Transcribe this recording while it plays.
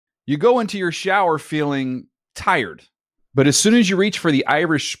You go into your shower feeling tired, but as soon as you reach for the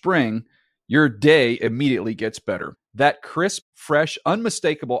Irish Spring, your day immediately gets better. That crisp, fresh,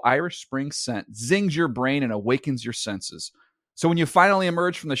 unmistakable Irish Spring scent zings your brain and awakens your senses. So when you finally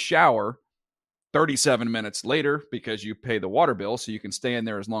emerge from the shower 37 minutes later, because you pay the water bill so you can stay in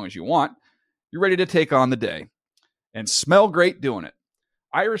there as long as you want, you're ready to take on the day and smell great doing it.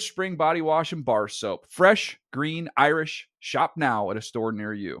 Irish Spring Body Wash and Bar Soap. Fresh, green, Irish. Shop now at a store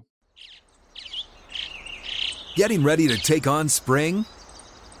near you. Getting ready to take on spring?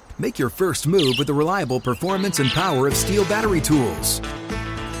 Make your first move with the reliable performance and power of Steel battery tools.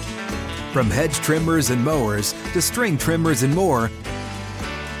 From hedge trimmers and mowers to string trimmers and more,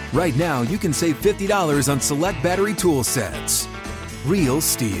 right now you can save $50 on select battery tool sets. Real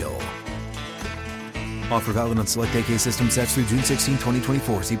Steel. Offer valid on select AK system sets through June 16,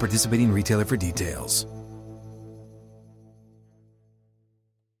 2024. See participating retailer for details.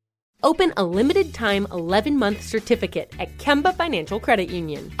 Open a limited-time 11-month certificate at Kemba Financial Credit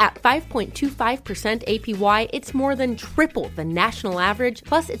Union. At 5.25% APY, it's more than triple the national average,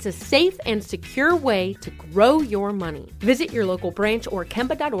 plus it's a safe and secure way to grow your money. Visit your local branch or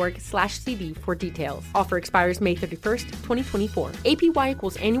kemba.org/cd for details. Offer expires May 31st, 2024. APY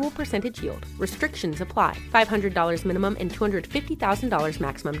equals annual percentage yield. Restrictions apply. $500 minimum and $250,000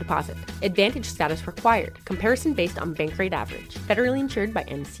 maximum deposit. Advantage status required. Comparison based on bank rate average. Federally insured by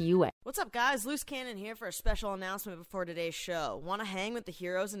NCUA. What's up, guys? Loose Cannon here for a special announcement before today's show. Want to hang with the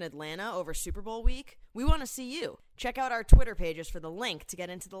heroes in Atlanta over Super Bowl week? We want to see you. Check out our Twitter pages for the link to get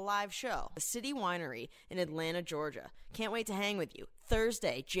into the live show. The City Winery in Atlanta, Georgia. Can't wait to hang with you.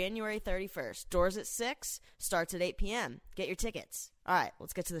 Thursday, January 31st. Doors at 6, starts at 8 p.m. Get your tickets. All right,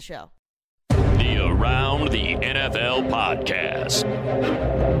 let's get to the show. The Around the NFL podcast.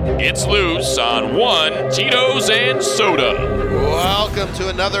 It's loose on one Tito's and Soda. Welcome to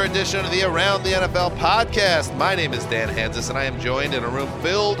another edition of the Around the NFL podcast. My name is Dan Hansis, and I am joined in a room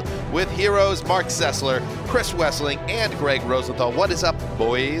filled with heroes Mark Sessler, Chris Wessling, and Greg Rosenthal. What is up,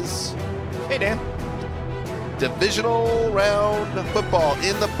 boys? Hey, Dan. Divisional round football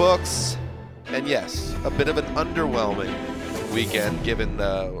in the books. And yes, a bit of an underwhelming weekend given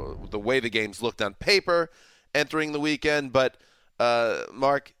the way the games looked on paper entering the weekend. But,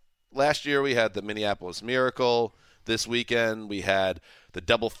 Mark, last year we had the Minneapolis Miracle. This weekend we had the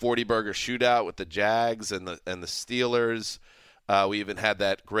double 40-burger shootout with the Jags and the Steelers. We even had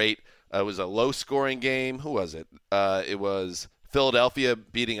that great it was a low-scoring game. Who was it? It was Philadelphia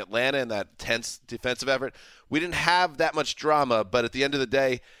beating Atlanta in that tense defensive effort. We didn't have that much drama, but at the end of the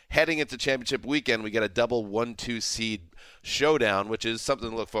day, heading into championship weekend, we get a double 1-2 seed showdown, which is something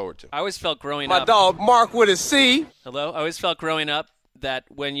to look forward to. I always felt growing up. My dog Mark with a C. Hello. I always felt growing up that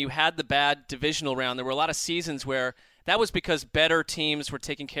when you had the bad divisional round, there were a lot of seasons where that was because better teams were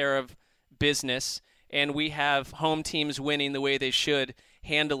taking care of business, and we have home teams winning the way they should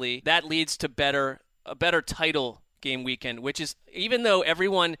handily. That leads to a better title game weekend, which is, even though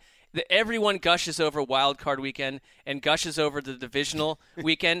everyone gushes over wild card weekend and gushes over the divisional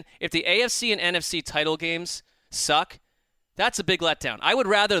weekend, if the AFC and NFC title games suck, that's a big letdown. I would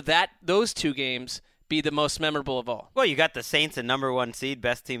rather those two games be the most memorable of all. Well, you got the Saints, a number one seed,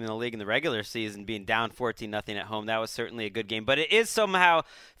 best team in the league in the regular season, being down 14-0 at home. That was certainly a good game. But it is somehow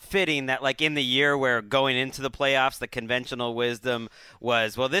fitting that, like, in the year where going into the playoffs, the conventional wisdom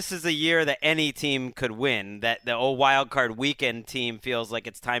was, well, this is a year that any team could win, that the old wild card weekend team feels like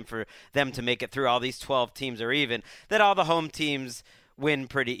it's time for them to make it through. All these 12 teams are even, that all the home teams win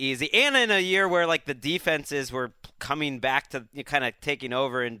pretty easy. And in a year where, like, the defenses were coming back to kind of taking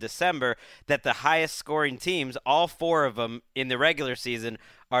over in December, that the highest scoring teams, all four of them in the regular season,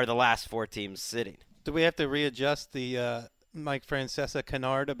 are the last four teams sitting. Do we have to readjust the Mike Francesa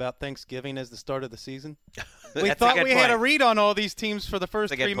canard about Thanksgiving as the start of the season? We thought we had a read on all these teams for the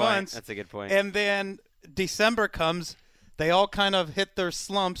first 3 months. That's a good point. And then December comes, they all kind of hit their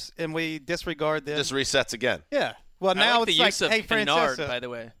slumps, and we disregard them. Just resets again. Yeah. Well, now it's like, hey, canard, Francesa. By the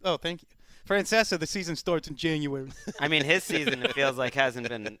way. Oh, thank you. Francesa, the season starts in January. I mean, his season, it feels like, hasn't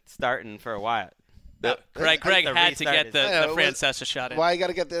been starting for a while. No, Greg had to get the Francesa shot in. Why you got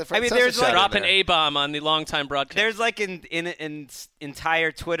to get the Francesa shot in? Drop an A-bomb on the longtime broadcast. There's like in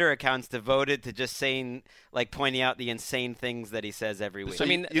entire Twitter accounts devoted to just saying, like, pointing out the insane things that he says every week. So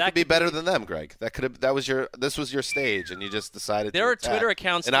you could be better than them, Greg. This was your stage, and you just decided. There are Twitter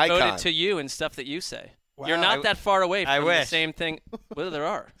accounts devoted to you and stuff that you say. Wow. You're not that far away from the same thing. Well, there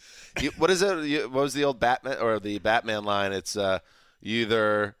are. What is it? What was the old Batman or the Batman line? It's you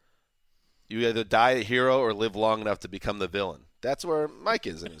either die a hero or live long enough to become the villain. That's where Mike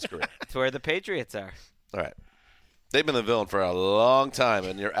is in his career. That's where the Patriots are. All right. They've been the villain for a long time,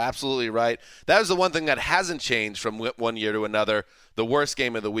 and you're absolutely right. That was the one thing that hasn't changed from one year to another. The worst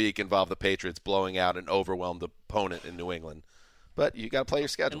game of the week involved the Patriots blowing out an overwhelmed opponent in New England. But you got to play your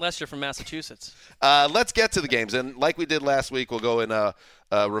schedule. Unless you're from Massachusetts. Let's get to the games. And like we did last week, we'll go in a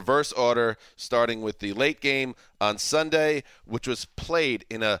reverse order, starting with the late game on Sunday, which was played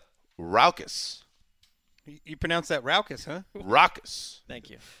in a raucous. You pronounce that raucous, huh? Raucous. Thank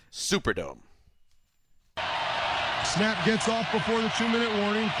you. Superdome. Snap gets off before the 2-minute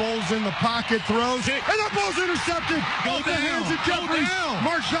warning. Foles in the pocket, throws, and the ball's intercepted. Off the hands of Jeffries.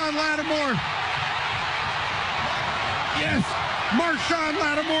 Marshawn Lattimore. Yes, Marshawn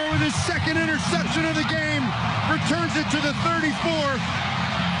Lattimore with his second interception of the game returns it to the 34.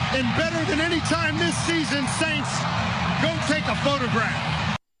 And better than any time this season, Saints, go take a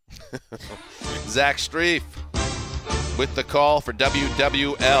photograph. Zach Strief with the call for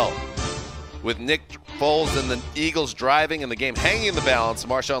WWL. With Nick Foles and the Eagles driving and the game hanging in the balance,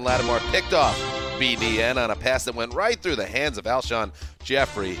 Marshawn Lattimore picked off BDN on a pass that went right through the hands of Alshon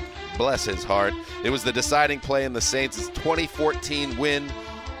Jeffrey. Bless his heart. It was the deciding play in the Saints' 2014 win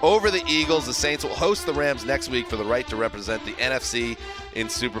over the Eagles. The Saints will host the Rams next week for the right to represent the NFC in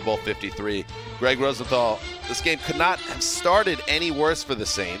Super Bowl 53. Greg Rosenthal, this game could not have started any worse for the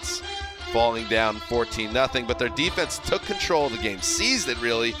Saints, falling down 14-0, but their defense took control of the game, seized it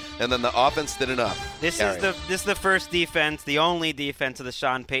really, and then the offense did enough. This is the first defense, the only defense of the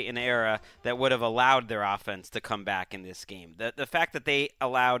Sean Payton era that would have allowed their offense to come back in this game. The fact that they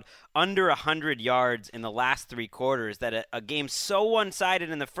allowed under 100 yards in the last three quarters, that a game so one-sided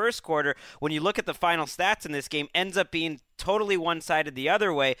in the first quarter, when you look at the final stats in this game, ends up being totally one-sided the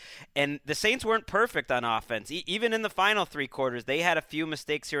other way, and the Saints weren't perfect on offense. Even in the final three quarters, they had a few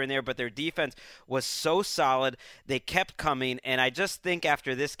mistakes here and there, but their defense was so solid. They kept coming, and I just think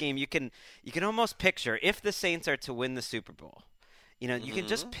after this game, you can almost picture, if the Saints are to win the Super Bowl, you can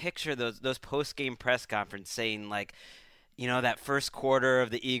just picture those post-game press conferences saying, like, that first quarter of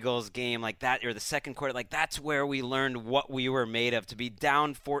the Eagles game like that, or the second quarter, like that's where we learned what we were made of, to be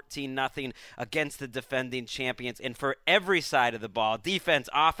down 14-0 against the defending champions. And for every side of the ball, defense,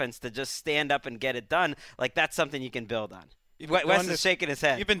 offense, to just stand up and get it done, like that's something you can build on. Wes is shaking his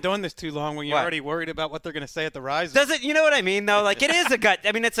head. You've been doing this too long when you're already worried about what they're going to say at the Rise. Does it? You know what I mean, though? Like, it is a gut.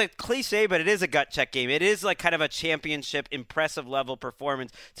 I mean, it's a cliche, but it is a gut check game. It is like kind of a championship, impressive level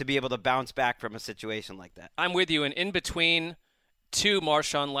performance to be able to bounce back from a situation like that. I'm with you. And in between two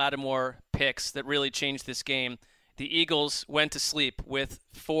Marshawn Lattimore picks that really changed this game, the Eagles went to sleep with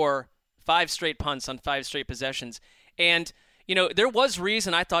 5 straight punts on 5 straight possessions. And, there was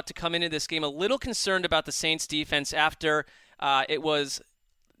reason, I thought, to come into this game a little concerned about the Saints defense after it was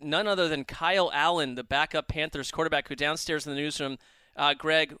none other than Kyle Allen, the backup Panthers quarterback, who downstairs in the newsroom,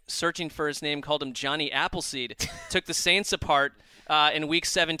 Greg, searching for his name, called him Johnny Appleseed, took the Saints apart in Week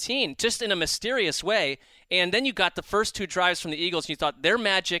 17, just in a mysterious way. And then you got the first 2 drives from the Eagles, and you thought their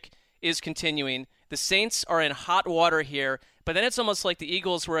magic is continuing. The Saints are in hot water here, but then it's almost like the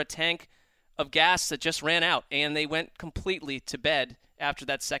Eagles were a tank of gas that just ran out, and they went completely to bed after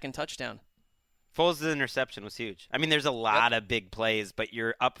that second touchdown. Foles' interception was huge. I mean, there's a lot of big plays, but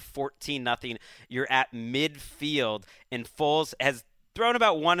you're up 14-0. You're at midfield, and Foles has thrown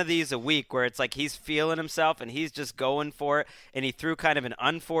about one of these a week where it's like he's feeling himself and he's just going for it, and he threw kind of an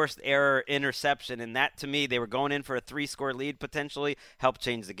unforced error interception, and that, to me, they were going in for a 3-score lead potentially, helped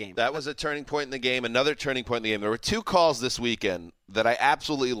change the game. That was a turning point in the game, another turning point in the game. There were 2 calls this weekend that I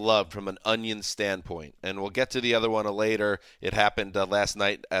absolutely loved from an Onion standpoint, and we'll get to the other one later. It happened last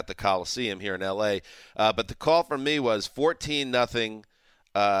night at the Coliseum here in L.A., but the call from me was 14-0,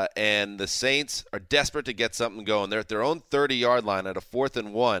 and the Saints are desperate to get something going. They're at their own 30-yard line at a 4th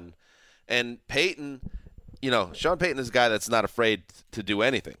and 1, and Peyton, Sean Payton is a guy that's not afraid to do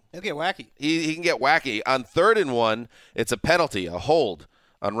anything. He'll get wacky. He can get wacky. On 3rd and 1, it's a penalty, a hold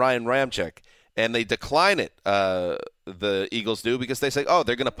on Ryan Ramczyk, and they decline it. The Eagles do, because they say,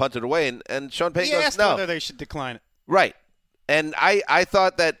 they're going to punt it away, and Sean Payton goes, no. Whether they should decline it. Right. And I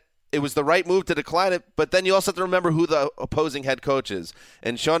thought that it was the right move to decline it, but then you also have to remember who the opposing head coach is.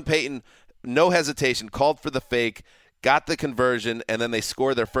 And Sean Payton, no hesitation, called for the fake, got the conversion, and then they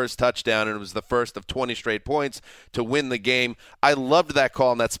scored their first touchdown, and it was the first of 20 straight points to win the game. I loved that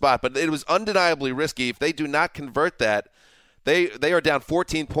call in that spot, but it was undeniably risky. If they do not convert that, they are down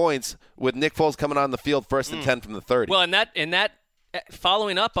 14 points with Nick Foles coming on the field 1st and 10 from the 30. Well, and that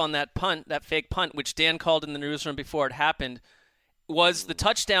following up on that punt, that fake punt, which Dan called in the newsroom before it happened, was the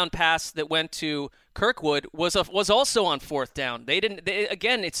touchdown pass that went to Kirkwood was also on 4th down.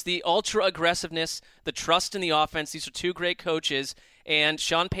 Again, it's the ultra aggressiveness, the trust in the offense. These are 2 great coaches, and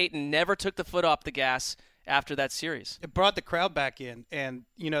Sean Payton never took the foot off the gas after that series. It brought the crowd back in. And,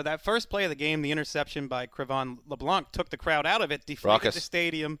 that first play of the game, the interception by Cre'Von LeBlanc took the crowd out of it, deflated the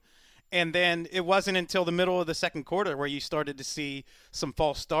stadium. And then it wasn't until the middle of the second quarter where you started to see some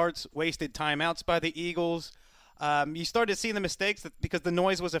false starts, wasted timeouts by the Eagles. You started to see the mistakes because the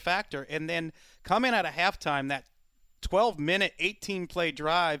noise was a factor. And then coming out of halftime, that 12-minute, 18-play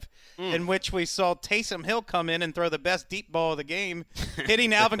drive in which we saw Taysom Hill come in and throw the best deep ball of the game,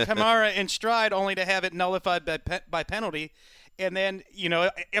 hitting Alvin Kamara in stride only to have it nullified by penalty. And then,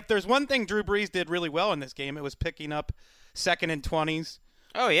 if there's one thing Drew Brees did really well in this game, it was picking up 2nd and 20s.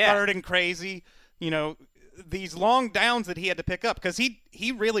 Oh, yeah. 3rd and crazy. These long downs that he had to pick up because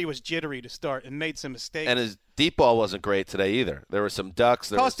he really was jittery to start and made some mistakes. And his deep ball wasn't great today either. There were some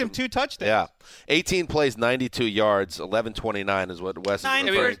ducks. Cost him 2 touchdowns. Yeah. 18 plays, 92 yards, 11:29 is what Wes is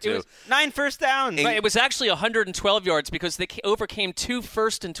referring to. 9 first downs. Right, it was actually 112 yards because they overcame 2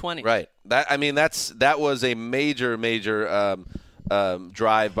 1st and 20. Right. That was a major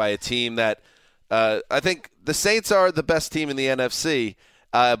drive by a team that I think the Saints are the best team in the NFC.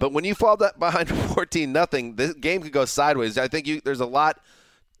 But when you fall behind 14-0, this game could go sideways. I think there's a lot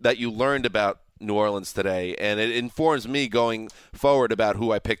that you learned about New Orleans today, and it informs me going forward about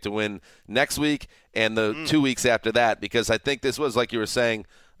who I pick to win next week and the 2 weeks after that, because I think this was, like you were saying,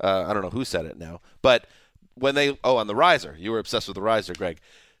 I don't know who said it now, but when on the riser, you were obsessed with the riser, Greg.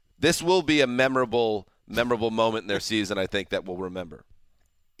 This will be a memorable moment in their season, I think, that we'll remember.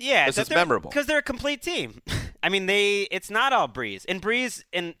 Yeah, it's memorable because they're a complete team. I mean, it's not all Brees. And Brees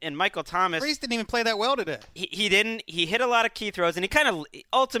and Michael Thomas. Brees didn't even play that well today. He didn't. He hit a lot of key throws, and he kind of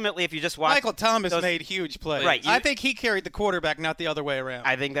ultimately, if you just watch, Michael Thomas made huge plays. Right. I think he carried the quarterback, not the other way around.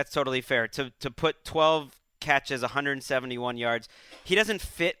 I think that's totally fair. To put 12 catches, 171 yards. He doesn't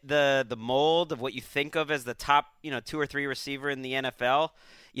fit the mold of what you think of as the top, 2 or 3 receiver in the NFL.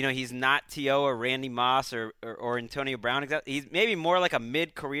 He's not T.O. or Randy Moss or Antonio Brown. He's maybe more like a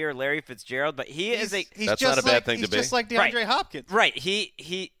mid-career Larry Fitzgerald, but that's not a bad thing to be. He's just like DeAndre Hopkins. Right.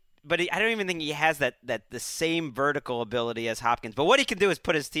 But I don't even think he has the same vertical ability as Hopkins. But what he can do is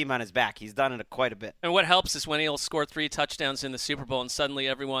put his team on his back. He's done it quite a bit. And what helps is when he'll score 3 touchdowns in the Super Bowl and suddenly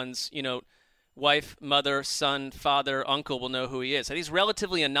everyone's, wife, mother, son, father, uncle will know who he is. And he's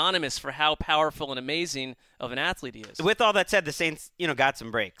relatively anonymous for how powerful and amazing of an athlete he is. With all that said, the Saints, got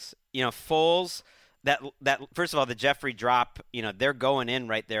some breaks. Foles, that first of all, the Jeffrey drop, they're going in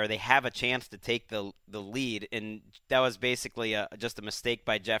right there. They have a chance to take the lead, and that was basically just a mistake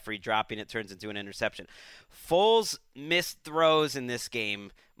by Jeffrey dropping. It turns into an interception. Foles missed throws in this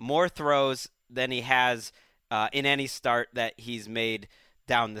game, more throws than he has in any start that he's made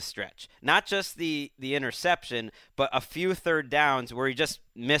down the stretch. Not just the interception, but a few third downs where he just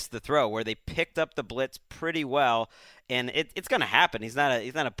missed the throw, where they picked up the blitz pretty well, and it's going to happen. He's not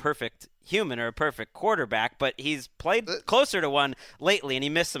a perfect human or a perfect quarterback, but he's played closer to one lately, and he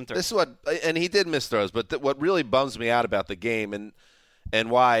missed some throws. And he did miss throws, but what really bums me out about the game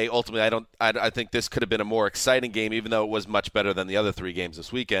and why ultimately I think this could have been a more exciting game, even though it was much better than the other 3 games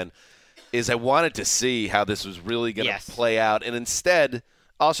this weekend, is I wanted to see how this was really going to play out, and instead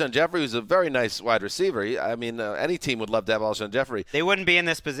Alshon Jeffrey was a very nice wide receiver. Any team would love to have Alshon Jeffrey. They wouldn't be in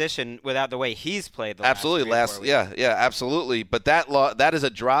this position without the way he's played the absolutely last 3 or 4 weeks. Yeah, absolutely. But that is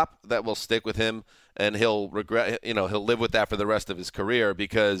a drop that will stick with him, and he'll regret. He'll live with that for the rest of his career,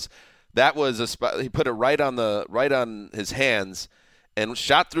 because that was he put it right on his hands, and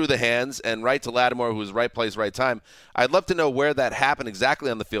shot through the hands and right to Lattimore, who was right place, right time. I'd love to know where that happened exactly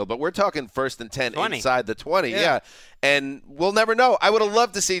on the field, but we're talking 1st and 10 inside the 20. Yeah. And we'll never know. I would have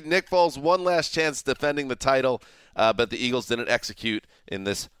loved to see Nick Foles one last chance defending the title, but the Eagles didn't execute in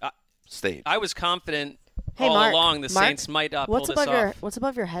this stage. I was confident Mark, along the Saints might pull this off. What's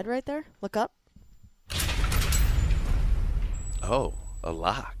above your head right there? Look up. Oh, a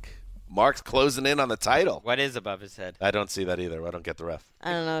lock. Mark's closing in on the title. What is above his head? I don't see that either. I don't get the ref.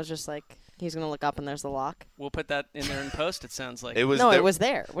 I don't know. It's just like he's going to look up and there's the lock. We'll put that in there in post, it sounds like. It was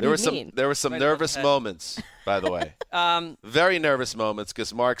there. What do you mean? There were some nervous moments, by the way. Very nervous moments,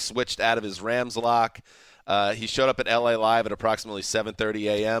 because Mark switched out of his Rams lock. He showed up at LA Live at approximately 7:30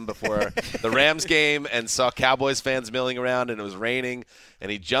 a.m. before the Rams game and saw Cowboys fans milling around, and it was raining, and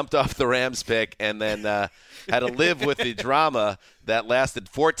he jumped off the Rams pick and then had to live with the drama that lasted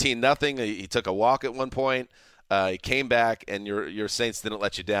 14-0. He took a walk at one point. He came back, and your Saints didn't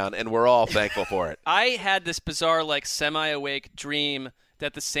let you down, and we're all thankful for it. I had this bizarre, semi-awake dream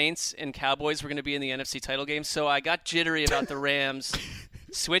that the Saints and Cowboys were going to be in the NFC title game, so I got jittery about the Rams,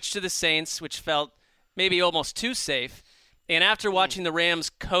 switched to the Saints, which felt maybe almost too safe. And after watching the Rams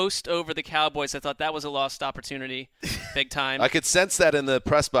coast over the Cowboys, I thought that was a lost opportunity. big time. I could sense that in the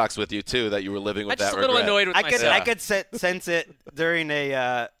press box with you too, that you were living with that regret. I'm just a little annoyed with myself. I could sense it during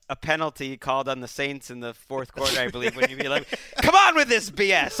a penalty called on the Saints in the fourth quarter, I believe, when you'd be like, "Come on with this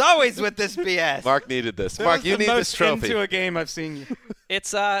BS! Always with this BS." Mark needed this. Mark, you need this trophy. Into a game I've seen you.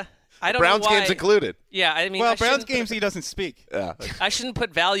 It's I don't Browns know why. games included. Yeah, I mean, well, Browns games he doesn't speak. Yeah. I shouldn't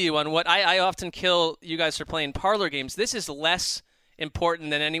put value on what I often kill you guys for playing parlor games. This is less important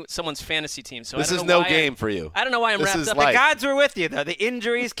than someone's fantasy team. So this I is don't know no game for you. I don't know why I'm wrapped up. The gods were with you, though. The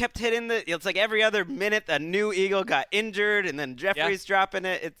injuries kept hitting it's like every other minute a new Eagle got injured, and then Jeffrey's dropping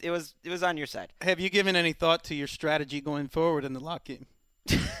it. It was on your side. Have you given any thought to your strategy going forward in the lock game?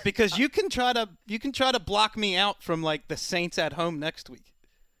 Because you can try to block me out from like the Saints at home next week.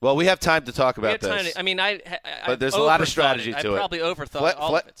 Well, we have time to talk about this. But there's a lot of strategy to it. I probably overthought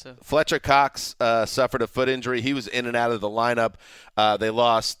all of it. So. Fletcher Cox suffered a foot injury. He was in and out of the lineup. They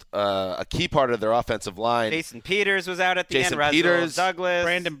lost a key part of their offensive line. Jason Peters was out at the end. Peters, Douglas,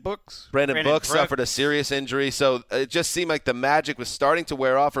 Brandon Brooks suffered a serious injury. So it just seemed like the magic was starting to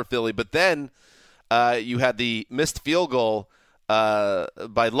wear off for Philly. But then you had the missed field goal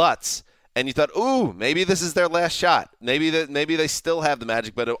by Lutz. And you thought, ooh, maybe this is their last shot. Maybe they still have the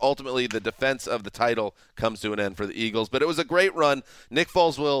magic, but ultimately the defense of the title comes to an end for the Eagles. But it was a great run. Nick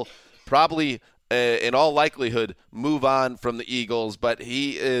Foles will probably, in all likelihood, move on from the Eagles. But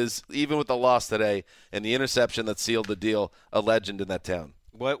he is, even with the loss today and the interception that sealed the deal, a legend in that town.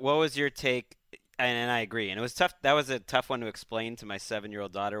 What was your take? And I agree. And it was tough. That was a tough one to explain to my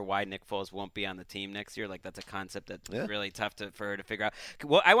 7-year-old daughter why Nick Foles won't be on the team next year. Like, that's a concept that's really tough for her to figure out.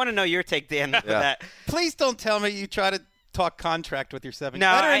 Well, I want to know your take, Dan. That. Please don't tell me you try to talk contract with your 7-year-old.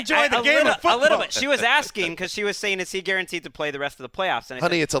 No, Let her enjoy the game of football. A little bit. She was asking because she was saying, is he guaranteed to play the rest of the playoffs? And I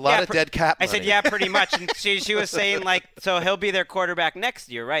Honey, said, it's a lot of dead cap money. I said, yeah, pretty much. And she was saying, like, so he'll be their quarterback next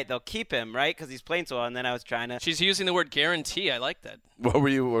year, right? They'll keep him, right? Because he's playing so well. And then I was trying to. She's using the word guarantee. I like that. What were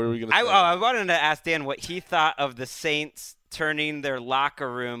you going to say? I wanted to ask Dan what he thought of the Saints turning their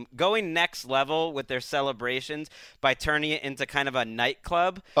locker room, going next level with their celebrations by turning it into kind of a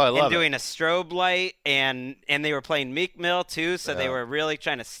nightclub and doing a strobe light, and they were playing Meek Mill too, so they were really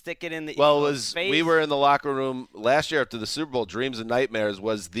trying to stick it in the Eagles' face. We were in the locker room last year after the Super Bowl. Dreams and Nightmares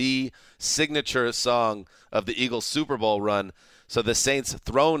was the signature song of the Eagles Super Bowl run. So the Saints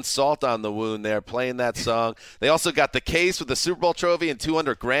throwing salt on the wound there, playing that song. They also got the case with the Super Bowl trophy and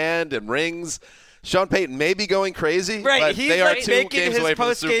 $200,000 and rings. Sean Payton may be going crazy, but he's they are like 2 games away from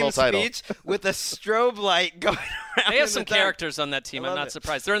the Super Bowl title. Speech with a strobe light going around. They have some characters on that team. I'm not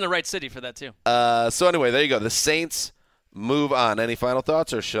surprised. They're in the right city for that too. So anyway, there you go. The Saints move on. Any final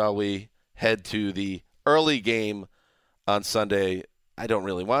thoughts, or shall we head to the early game on Sunday? I don't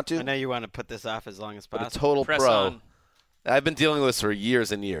really want to. I know you want to put this off as long as possible. But a total Press pro. on. I've been dealing with this for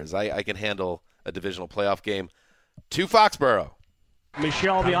years and years. I can handle a divisional playoff game. To Foxborough.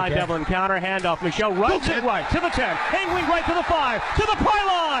 Michelle behind Devlin, counter, handoff. Michelle runs it right to the 10, angling right to the 5, to the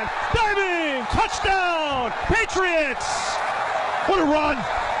pylon, diving, touchdown, Patriots! What a run!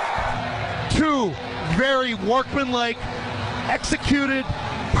 2 very workmanlike, executed,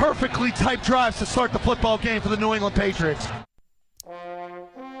 perfectly typed drives to start the football game for the New England Patriots.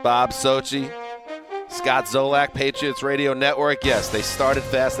 Bob Sochi, Scott Zolak, Patriots Radio Network. Yes, they started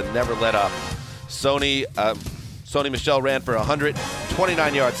fast and never let up. Sony Michel ran for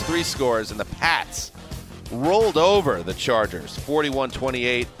 129 yards, 3 scores, and the Pats rolled over the Chargers,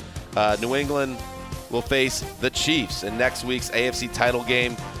 41-28. New England will face the Chiefs in next week's AFC title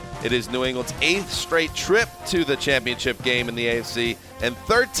game. It is New England's 8th straight trip to the championship game in the AFC and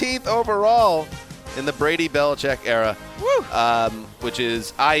 13th overall in the Brady-Belichick era, which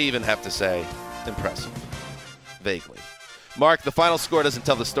is, I even have to say, impressive, vaguely. Mark, the final score doesn't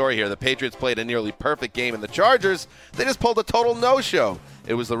tell the story here. The Patriots played a nearly perfect game, and the Chargers, they just pulled a total no-show.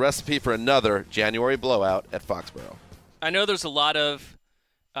 It was the recipe for another January blowout at Foxborough. I know there's a lot of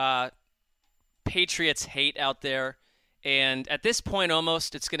Patriots hate out there, and at this point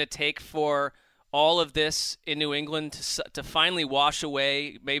almost it's going to take for all of this in New England to finally wash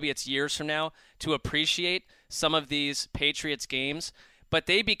away, maybe it's years from now, to appreciate some of these Patriots games. But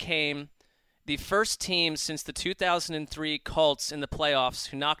they became the first team since the 2003 Colts in the playoffs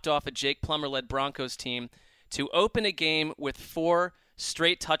who knocked off a Jake Plummer-led Broncos team to open a game with 4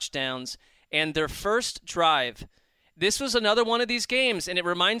 straight touchdowns. And their first drive, this was another one of these games, and it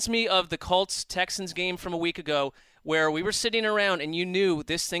reminds me of the Colts-Texans game from a week ago where we were sitting around and you knew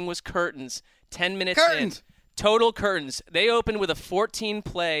this thing was curtains. 10 minutes in. Total curtains. They opened with a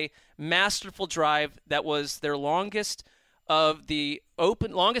 14-play, masterful drive that was their longest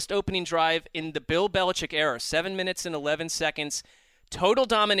opening drive in the Bill Belichick era. 7 minutes and 11 seconds. total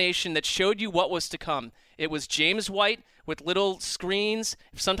domination that showed you what was to come. It was James White with little screens,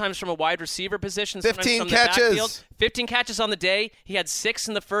 sometimes from a wide receiver position, 15 sometimes from catches. the backfield. 15 catches on the day. He had 6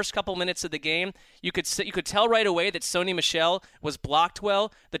 in the first couple minutes of the game. You could tell right away that Sony Michel was blocked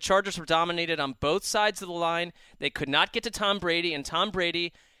well. The Chargers were dominated on both sides of the line. They could not get to Tom Brady, and Tom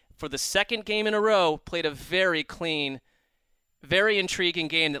Brady, for the second game in a row, played a very clean, very intriguing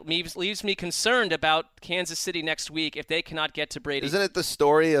game that leaves me concerned about Kansas City next week if they cannot get to Brady. Isn't it the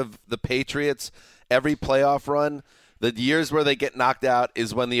story of the Patriots every playoff run? The years where they get knocked out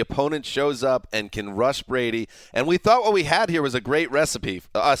is when the opponent shows up and can rush Brady. And we thought what we had here was a great recipe,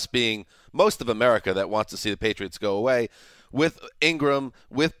 us being most of America that wants to see the Patriots go away, with Ingram,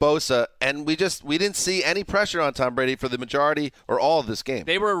 with Bosa, and we didn't see any pressure on Tom Brady for the majority or all of this game.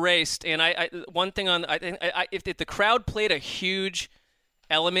 They were erased, and one thing on if the crowd played a huge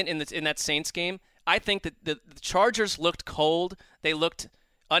element in that Saints game, I think that the Chargers looked cold. They looked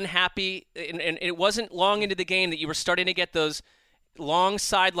unhappy, and it wasn't long into the game that you were starting to get those long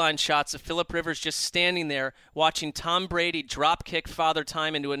sideline shots of Phillip Rivers just standing there watching Tom Brady drop kick Father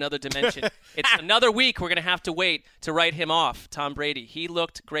Time into another dimension. It's another week we're going to have to wait to write him off, Tom Brady. He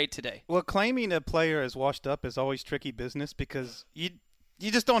looked great today. Well, claiming a player is washed up is always tricky business because you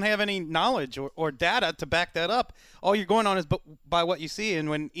just don't have any knowledge or data to back that up. All you're going on is by what you see. And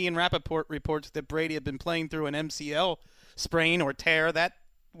when Ian Rappaport reports that Brady had been playing through an MCL sprain or tear, that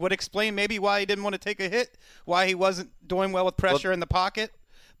would explain maybe why he didn't want to take a hit, why he wasn't doing well with pressure in the pocket.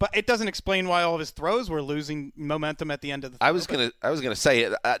 But it doesn't explain why all of his throws were losing momentum at the end of the throw. I was gonna say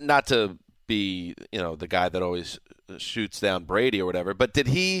not to be the guy that always shoots down Brady or whatever, but did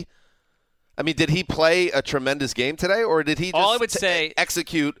he play a tremendous game today, or did he just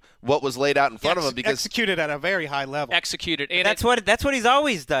execute what was laid out in front of him? Because executed at a very high level. Executed. And that's what he's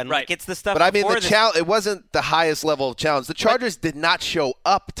always done. Right. Like, it's the stuff. But I mean, it wasn't the highest level of challenge. The Chargers did not show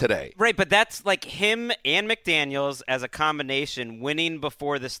up today. Right, but that's like him and McDaniels as a combination, winning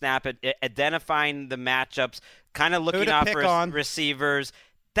before the snap, identifying the matchups, kind of looking out for receivers.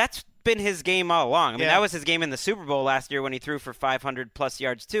 That's been his game all along. I mean, that was his game in the Super Bowl last year when he threw for 500-plus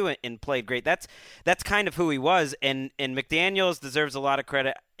yards, too, and played great. That's kind of who he was, and McDaniels deserves a lot of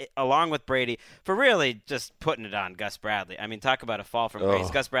credit, along with Brady, for really just putting it on Gus Bradley. I mean, talk about a fall from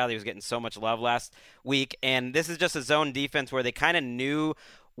grace. Gus Bradley was getting so much love last week, and this is just a zone defense where they kind of knew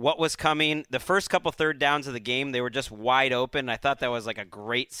what was coming. The first couple third downs of the game, they were just wide open. I thought that was like a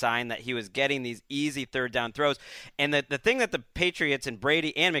great sign that he was getting these easy third down throws. And the thing that the Patriots and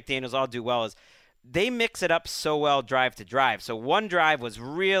Brady and McDaniels all do well is they mix it up so well drive to drive. So one drive was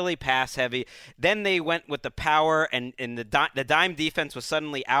really pass heavy. Then they went with the power, and the dime defense was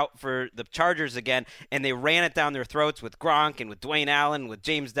suddenly out for the Chargers again, and they ran it down their throats with Gronk and with Dwayne Allen, with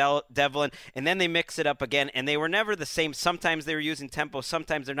James Devlin, and then they mix it up again, and they were never the same. Sometimes they were using tempo,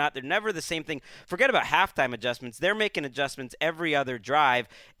 sometimes they're not. They're never the same thing. Forget about halftime adjustments. They're making adjustments every other drive,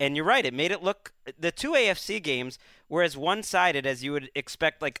 and you're right. It made it look – the two AFC games were as one-sided as you would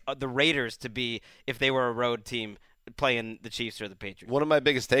expect like the Raiders to be if they were a road team playing the Chiefs or the Patriots. One of my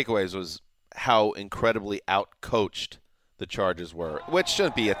biggest takeaways was how incredibly out-coached the Chargers were, which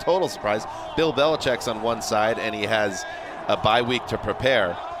shouldn't be a total surprise. Bill Belichick's on one side, and he has a bye week to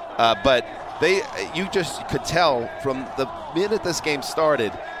prepare. But you just could tell from the minute this game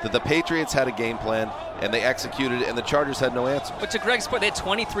started that the Patriots had a game plan, and they executed it, and the Chargers had no answer. But to Greg's point, they had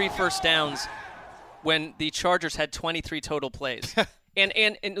 23 first downs when the Chargers had 23 total plays.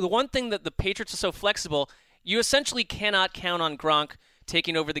 and the one thing that the Patriots are so flexible, you essentially cannot count on Gronk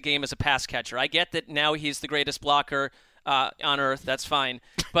taking over the game as a pass catcher. I get that now he's the greatest blocker on earth. That's fine.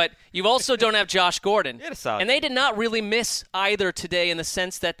 But you also don't have Josh Gordon. And they did not really miss either today in the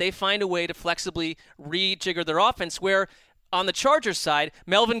sense that they find a way to flexibly rejigger their offense where on the Chargers side,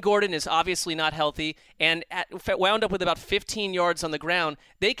 Melvin Gordon is obviously not healthy and wound up with about 15 yards on the ground.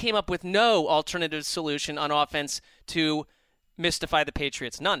 They came up with no alternative solution on offense to mystify the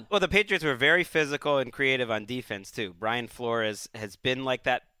Patriots. None. Well, the Patriots were very physical and creative on defense, too. Brian Flores has been like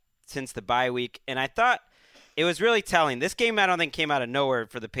that since the bye week, and I thought it was really telling. This game, I don't think, came out of nowhere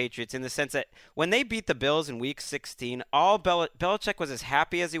for the Patriots in the sense that when they beat the Bills in Week 16, Belichick was as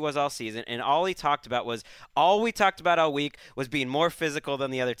happy as he was all season, and all we talked about all week was being more physical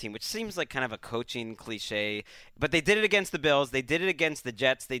than the other team, which seems like kind of a coaching cliche. But they did it against the Bills. They did it against the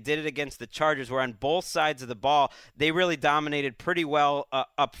Jets. They did it against the Chargers, where on both sides of the ball, they really dominated pretty well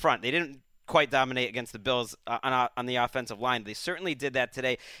up front. They didn't quite dominate against the Bills on the offensive line. They certainly did that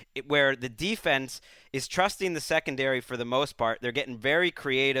today, where the defense is trusting the secondary for the most part. They're getting very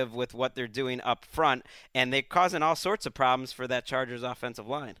creative with what they're doing up front, and they're causing all sorts of problems for that Chargers offensive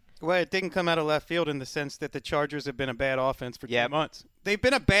line. Well, it didn't come out of left field in the sense that the Chargers have been a bad offense for 2 months. They've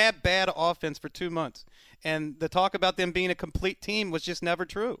been a bad offense for 2 months. And the talk about them being a complete team was just never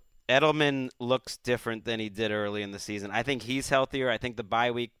true. Edelman looks different than he did early in the season. I think he's healthier. I think the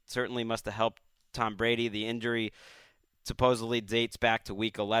bye week certainly must have helped Tom Brady. The injury supposedly dates back to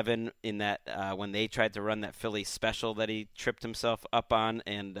week 11 in that when they tried to run that Philly special that he tripped himself up on.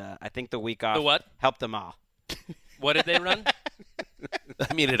 And I think the week off helped them all. What did they run?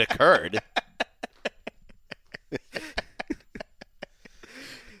 I mean, it occurred.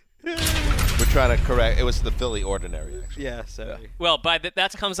 We're trying to correct. It was the Philly Ordinary, actually. Yeah, sorry. Well,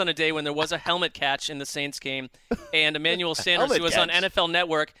 that comes on a day when there was a helmet catch in the Saints game, and Emmanuel Sanders, who was on NFL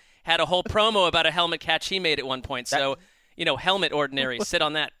Network, had a whole promo about a helmet catch he made at one point. So, helmet ordinary. Sit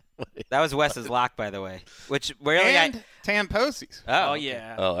on that. That was Wes's lock, by the way. Which Tamposi's. Oh,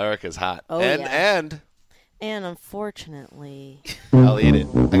 yeah. Oh, Erica's hot. Oh, and unfortunately, I'll eat it.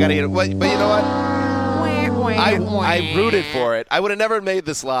 I gotta eat it. But you know what? I rooted for it. I would have never made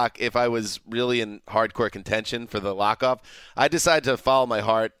this lock if I was really in hardcore contention for the lock-off. I decided to follow my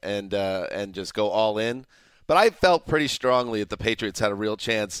heart and just go all in. But I felt pretty strongly that the Patriots had a real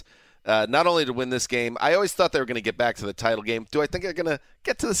chance not only to win this game. I always thought they were going to get back to the title game. Do I think they're going to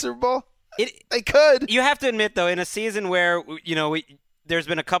get to the Super Bowl? They could. You have to admit, though, in a season where, there's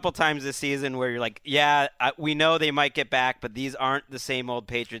been a couple times this season where you're like, we know they might get back, but these aren't the same old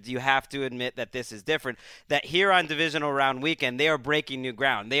Patriots. You have to admit that this is different. That here on Divisional Round weekend, they are breaking new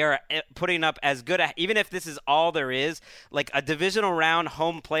ground. They are putting up as good even if this is all there is, like a Divisional Round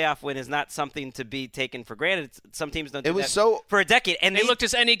home playoff win is not something to be taken for granted. Some teams don't do that for a decade. And they looked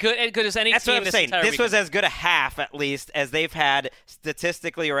as good as any that's team what I'm saying. This weekend. was as good a half, at least, as they've had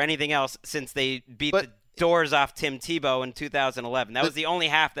statistically or anything else since they beat the doors off Tim Tebow in 2011. That was the only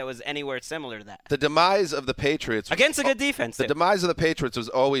half that was anywhere similar to that. The demise of the Patriots against a good defense. The demise of the Patriots was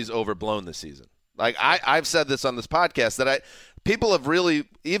always overblown this season. Like I've said this on this podcast that people have really,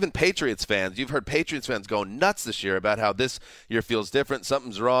 even Patriots fans, you've heard Patriots fans go nuts this year about how this year feels different,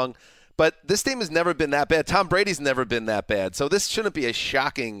 something's wrong. But this team has never been that bad. Tom Brady's never been that bad. So this shouldn't be a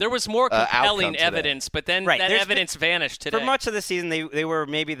shocking There was more compelling evidence, but then that evidence vanished today. For much of the season, they were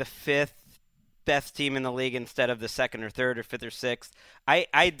maybe the fifth best team in the league instead of the second or third or fifth or sixth.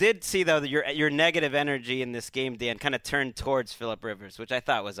 I did see, though, that your negative energy in this game, Dan, kind of turned towards Phillip Rivers, which I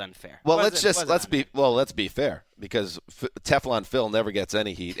thought was unfair. Well, let's be fair, because Teflon Phil never gets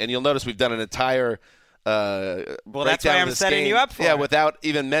any heat, and you'll notice we've done an entire that's why I'm setting you up for it. Without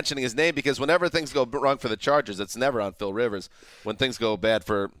even mentioning his name, because whenever things go wrong for the Chargers, it's never on Phil Rivers. When things go bad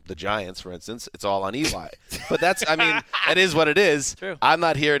for the Giants, for instance, it's all on Eli. But it is what it is. True. I'm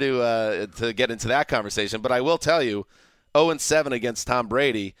not here to get into that conversation, but I will tell you, 0-7 against Tom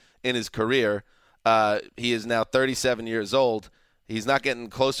Brady in his career. He is now 37 years old. He's not getting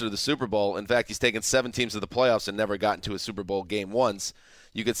closer to the Super Bowl. In fact, he's taken 7 teams to the playoffs and never gotten to a Super Bowl game once.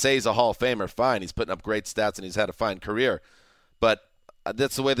 You could say he's a Hall of Famer. Fine. He's putting up great stats, and he's had a fine career. But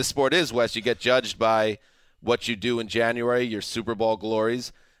that's the way the sport is, Wes. You get judged by what you do in January, your Super Bowl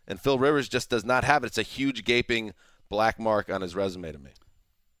glories. And Phil Rivers just does not have it. It's a huge, gaping black mark on his resume to me.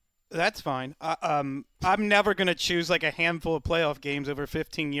 That's fine. I'm never going to choose like a handful of playoff games over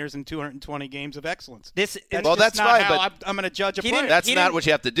 15 years and 220 games of excellence. That's fine, but I'm going to judge a player. That's not what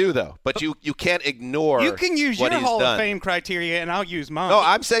you have to do, though. But you can't ignore. You can use your Hall of Fame criteria, and I'll use mine. No,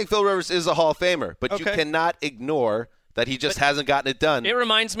 I'm saying Phil Rivers is a Hall of Famer, but you cannot ignore that he just hasn't gotten it done. It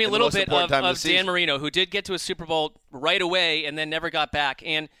reminds me a little bit of Dan Marino, who did get to a Super Bowl right away and then never got back.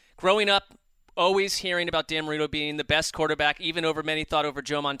 And growing up, always hearing about Dan Marino being the best quarterback, even over many thought over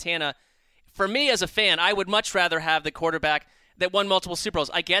Joe Montana. For me as a fan, I would much rather have the quarterback that won multiple Super Bowls.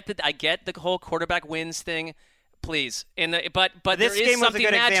 I get the whole quarterback wins thing, please. But this there is something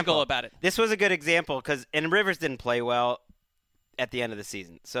magical about it. This was a good example and Rivers didn't play well at the end of the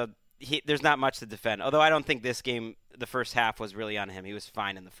season. So there's not much to defend. Although I don't think this game, the first half, was really on him. He was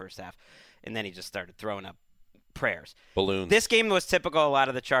fine in the first half, and then he just started throwing up prayers. Balloons. This game was typical a lot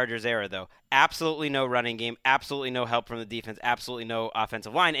of the Chargers era, though. Absolutely no running game, absolutely no help from the defense, absolutely no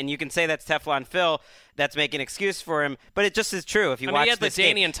offensive line. And you can say that's Teflon Phil, that's making an excuse for him, but it just is true. If you watch this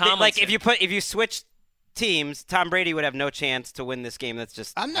game, like if you switch teams, Tom Brady would have no chance to win this game. That's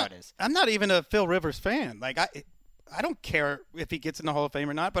just how it is. I'm not even a Phil Rivers fan. Like I don't care if he gets in the Hall of Fame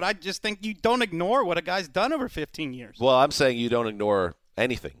or not, but I just think you don't ignore what a guy's done over 15 years. Well, I'm saying you don't ignore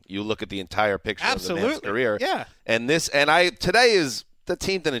anything. You look at the entire picture of the man's career. Yeah. And today is the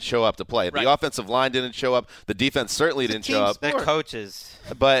team didn't show up to play. Right. The offensive line didn't show up. The defense certainly didn't show up. The coaches.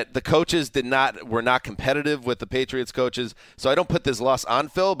 But the coaches were not competitive with the Patriots coaches. So I don't put this loss on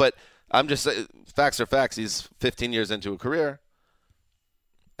Phil, but I'm just saying facts are facts. He's 15 years into a career.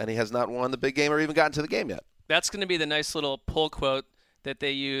 and he has not won the big game or even gotten to the game yet. That's going to be the nice little pull quote that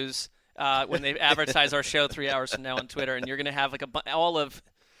they use when they advertise our show 3 hours from now on Twitter, and you're going to have like a bunch of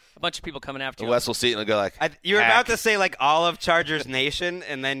people coming after you. Wes will see it and go like, you were about to say like all of Chargers Nation,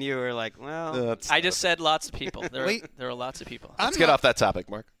 and then you were like, well. I just said lots of people. There are lots of people. Let's get off that topic,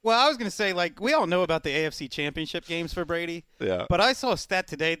 Mark. Well, I was going to say, like, we all know about the AFC Championship games for Brady. Yeah. But I saw a stat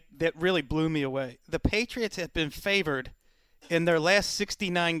today that really blew me away. The Patriots have been favored in their last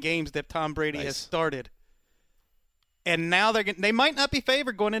 69 games that Tom Brady has started. And now they might not be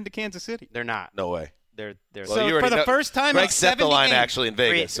favored going into Kansas City. They're not. No way. They're so for the first time Greg in set 70 the line games, actually in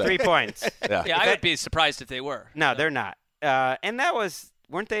Vegas. 3 points. Yeah, I would be surprised if they were. No, they're not. And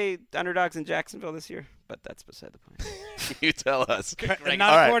weren't they underdogs in Jacksonville this year? But that's beside the point. You tell us.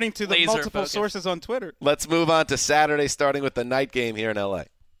 Not according to the multiple sources on Twitter. Let's move on to Saturday, starting with the night game here in L.A.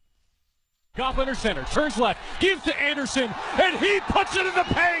 Goff under center, turns left, gives to Anderson, and he puts it in the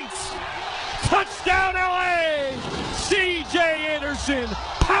paint. Touchdown, L.A. C.J. Anderson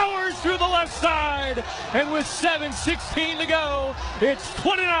powers through the left side, and with 7:16 to go, it's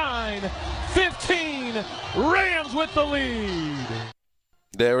 29-15. Rams with the lead.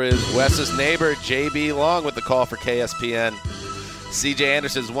 There is Wes's neighbor, J.B. Long, with the call for KSPN. C.J.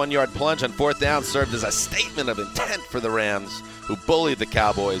 Anderson's 1-yard plunge on 4th down served as a statement of intent for the Rams, who bullied the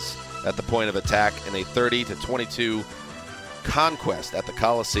Cowboys at the point of attack in a 30-22 conquest at the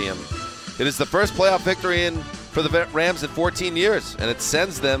Coliseum. It is the first playoff victory for the Rams in 14 years, and it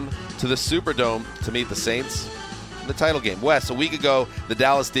sends them to the Superdome to meet the Saints in the title game. Wes, a week ago, the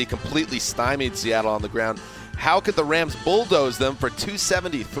Dallas D completely stymied Seattle on the ground. How could the Rams bulldoze them for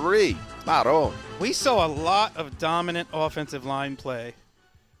 273? Maron. We saw a lot of dominant offensive line play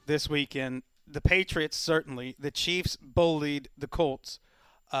this weekend. The Patriots certainly. The Chiefs bullied the Colts.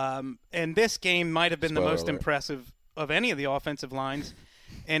 And this game might have been the most impressive of any of the offensive lines.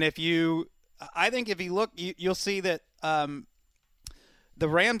 And if you look, you'll see that the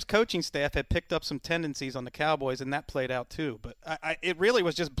Rams coaching staff had picked up some tendencies on the Cowboys, and that played out too. But it really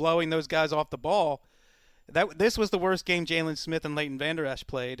was just blowing those guys off the ball. This was the worst game Jalen Smith and Leighton Vander Esch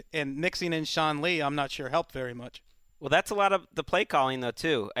played, and mixing in Sean Lee, I'm not sure helped very much. Well, that's a lot of the play calling, though,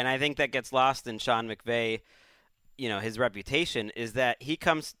 too. And I think that gets lost in Sean McVay. His reputation is that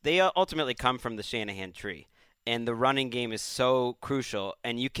they ultimately come from the Shanahan tree. And the running game is so crucial,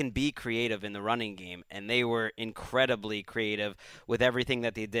 and you can be creative in the running game. And they were incredibly creative with everything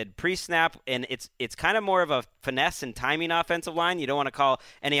that they did pre-snap. And it's kind of more of a finesse and timing offensive line. You don't want to call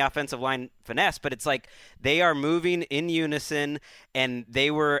any offensive line finesse, but it's like they are moving in unison, and they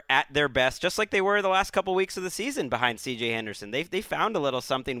were at their best, just like they were the last couple weeks of the season behind C.J. Anderson. They found a little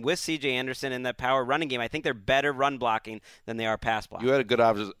something with C.J. Anderson in that power running game. I think they're better run blocking than they are pass blocking. You had a good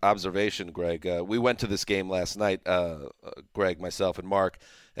observation, Greg. We went to this game last night, Greg, myself, and Mark,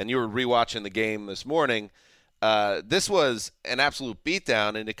 and you were rewatching the game this morning. This was an absolute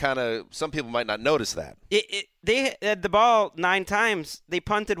beatdown, and some people might not notice that. They had the ball 9 times. They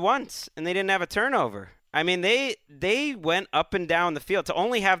punted once, and they didn't have a turnover. I mean, they went up and down the field. To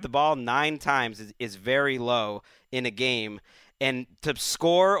only have the ball 9 times is very low in a game. And to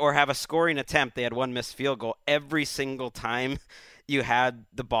score or have a scoring attempt, they had 1 missed field goal every single time you had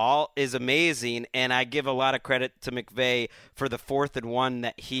the ball is amazing. And I give a lot of credit to McVay for the 4th and 1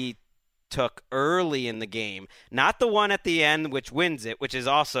 that he took early in the game, not the one at the end which wins it, which is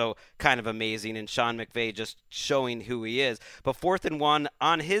also kind of amazing, and Sean McVay just showing who he is, but 4th and 1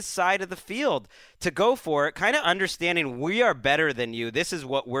 on his side of the field to go for it, kind of understanding we are better than you, this is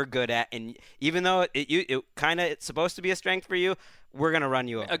what we're good at, and even though it's supposed to be a strength for you, we're going to run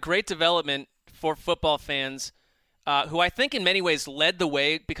you over. A great development for football fans who I think in many ways led the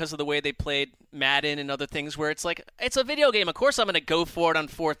way because of the way they played Madden and other things, where it's like, it's a video game, of course I'm going to go for it on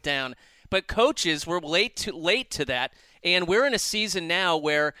 4th down. But coaches were late to that, and we're in a season now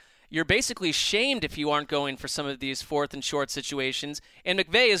where you're basically shamed if you aren't going for some of these 4th and short situations. And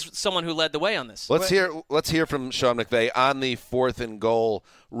McVay is someone who led the way on this. Let's hear from Sean McVay on the 4th and goal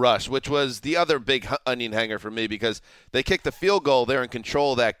rush, which was the other big onion hanger for me because they kicked the field goal. They're in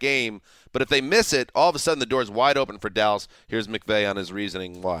control of that game. But if they miss it, all of a sudden the door's wide open for Dallas. Here's McVay on his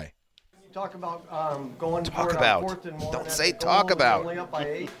reasoning why. Talk about going talk for about. 4th and 1. Don't say talk about. Only up by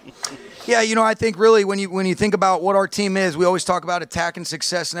 8. Yeah, I think really when you think about what our team is, we always talk about attack and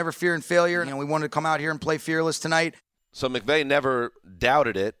success, never fear and failure. We wanted to come out here and play fearless tonight. So McVay never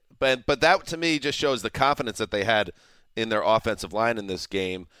doubted it, but that to me just shows the confidence that they had in their offensive line in this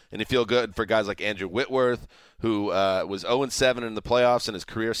game. And you feel good for guys like Andrew Whitworth, who was 0-7 in the playoffs and his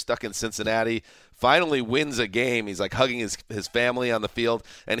career stuck in Cincinnati, finally wins a game. He's like hugging his family on the field,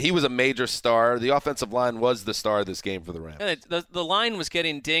 and he was a major star. The offensive line was the star of this game for the Rams. Yeah, the line was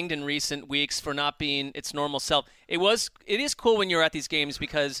getting dinged in recent weeks for not being its normal self. It is cool when you're at these games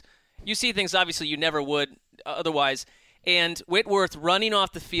because you see things obviously you never would otherwise. And Whitworth running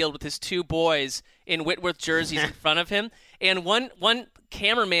off the field with his two boys in Whitworth jerseys in front of him, and one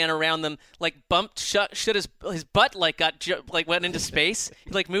cameraman around them like bumped shut his butt went into space.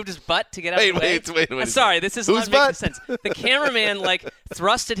 He moved his butt to get out of the way. Wait. I'm sorry, this is not making sense. The cameraman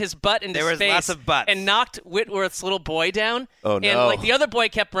thrusted his butt into space. There was lots of butts. And knocked Whitworth's little boy down. Oh no! And the other boy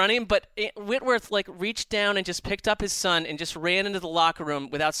kept running, but Whitworth reached down and just picked up his son and just ran into the locker room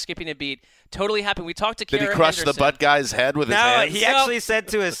without skipping a beat. Totally happy. We talked to Kara Did he crush Henderson. the butt guy's head with his hands? No, he actually said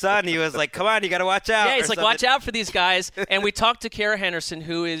to his son, he was like, come on, you got to watch out. Yeah, he's like, watch out for these guys. And we talked to Kara Henderson,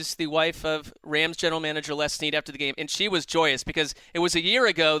 who is the wife of Rams general manager Les Snead after the game, and she was joyous because it was a year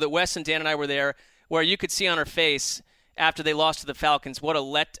ago that Wes and Dan and I were there where you could see on her face after they lost to the Falcons what a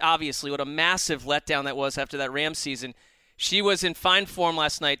massive letdown that was after that Rams season. She was in fine form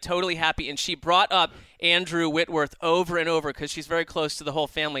last night, totally happy, and she brought up Andrew Whitworth over and over because she's very close to the whole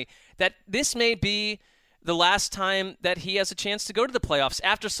family, that this may be the last time that he has a chance to go to the playoffs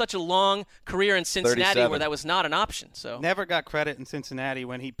after such a long career in Cincinnati 37. where that was not an option. So never got credit in Cincinnati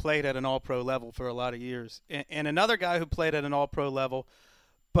when he played at an all-pro level for a lot of years. And another guy who played at an all-pro level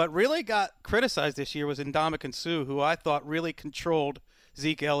but really got criticized this year was Ndamukong Suh, who I thought really controlled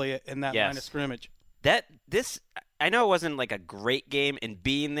Zeke Elliott in that line of scrimmage. I know it wasn't a great game, and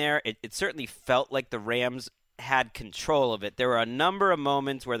being there, it certainly felt like the Rams had control of it. There were a number of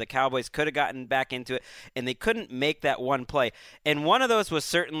moments where the Cowboys could have gotten back into it, and they couldn't make that one play. And one of those was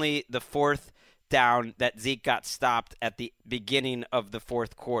certainly the fourth down that Zeke got stopped at the beginning of the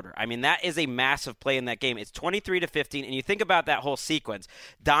fourth quarter. I mean, that is a massive play in that game. It's 23-15, and you think about that whole sequence.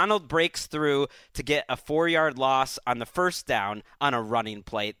 Donald breaks through to get a 4-yard loss on the first down on a running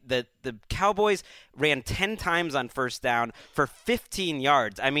play. The Cowboys ran 10 times on first down for 15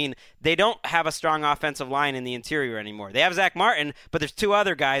 yards. I mean, they don't have a strong offensive line in the interior anymore. They have Zach Martin, but there's two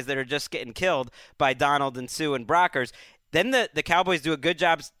other guys that are just getting killed by Donald and Suh and Brockers. Then the Cowboys do a good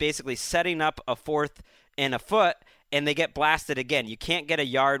job basically setting up a 4th and a foot, and they get blasted again. You can't get a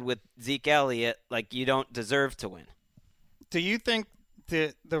yard with Zeke Elliott. You don't deserve to win. Do you think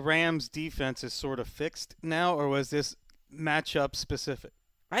that the Rams' defense is sort of fixed now, or was this matchup specific?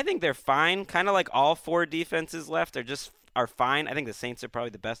 I think they're fine. Kind of like all 4 defenses left are fine. I think the Saints are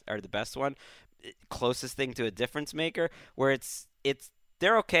probably the best one, closest thing to a difference maker, where it's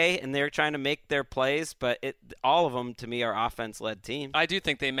they're okay, and they're trying to make their plays, but all of them, to me, are offense-led teams. I do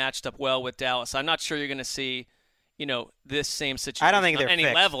think they matched up well with Dallas. I'm not sure you're going to see, this same situation I don't think they're on any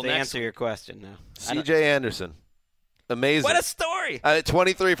fixed, level. To answer your question, no. C.J. Anderson. Amazing. What a story.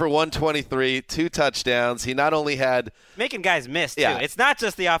 23 for 123, 2 touchdowns. He not only had – making guys miss, too. Yeah. It's not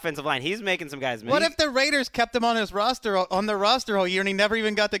just the offensive line. He's making some guys miss. What if the Raiders kept him on their roster all year and he never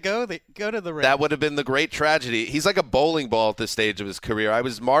even got to go to the Raiders? That would have been the great tragedy. He's like a bowling ball at this stage of his career. I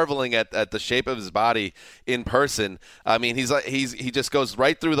was marveling at the shape of his body in person. I mean, he just goes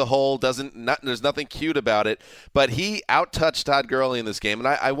right through the hole. There's nothing cute about it. But he out-touched Todd Gurley in this game, and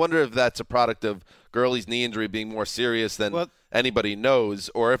I wonder if that's a product of Gurley's knee injury being more serious than anybody knows,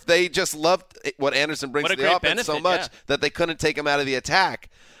 or if they just loved what Anderson brings to the offense so much that they couldn't take him out of the attack.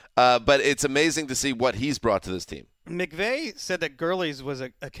 But it's amazing to see what he's brought to this team. McVay said that Gurley's was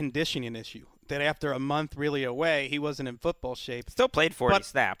a conditioning issue, that after a month really away, he wasn't in football shape. Still played 40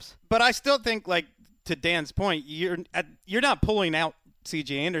 snaps. But I still think, to Dan's point, you're not pulling out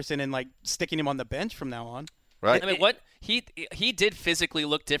C.J. Anderson and, sticking him on the bench from now on. Right. I mean, what he did physically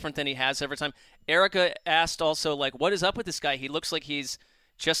look different than he has every time. Erica asked also, what is up with this guy? He looks like he's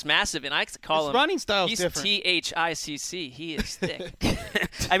just massive, and I call him running style. He's different. THICC. He is thick.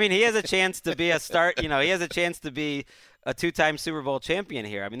 I mean, he has a chance to be a start. He has a chance to be a 2-time Super Bowl champion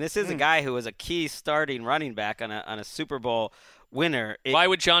here. I mean, this is a guy who was a key starting running back on a Super Bowl winner. Why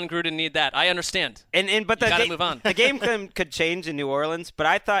would John Gruden need that? I understand. But you gotta move on. The game could change in New Orleans, but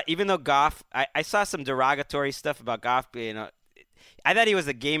I thought even though Goff, I saw some derogatory stuff about Goff being I thought he was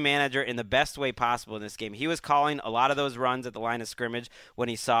a game manager in the best way possible in this game. He was calling a lot of those runs at the line of scrimmage when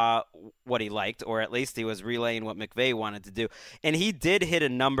he saw what he liked, or at least he was relaying what McVay wanted to do. And he did hit a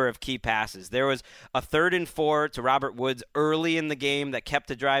number of key passes. There was a 3rd and 4 to Robert Woods early in the game that kept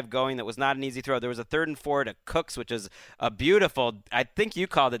the drive going. That was not an easy throw. There was a 3rd and 4 to Cooks, which is a beautiful, I think you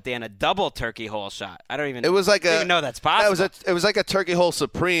called it, Dan, a double turkey hole shot. I don't even know that's possible. It was like a turkey hole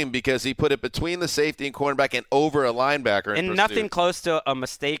supreme because he put it between the safety and cornerback and over a linebacker. And nothing close to a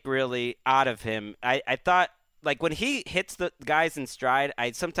mistake really out of him. I thought, like, when he hits the guys in stride,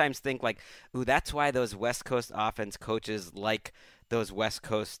 I sometimes think, like, ooh, that's why those West Coast offense coaches like those West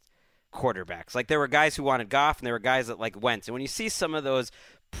Coast quarterbacks. Like, there were guys who wanted Goff, and there were guys that like Wentz. And when you see some of those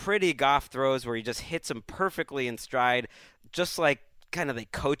pretty Goff throws where he just hits them perfectly in stride, just like kind of they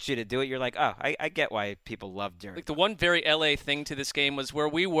coach you to do it, you're like, oh, I get why people love Jared. Like, the one very LA thing to this game was where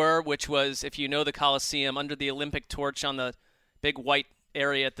we were, which was, if you know the Coliseum, under the Olympic torch on the big white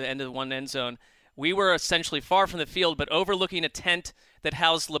area at the end of the one end zone. We were essentially far from the field, but overlooking a tent that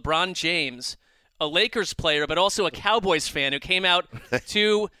housed LeBron James, a Lakers player, but also a Cowboys fan who came out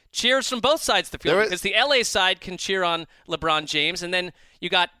to cheers from both sides of the field, because the LA side can cheer on LeBron James, and then you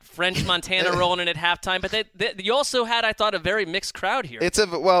got French Montana rolling in at halftime. But you also had, I thought, a very mixed crowd here.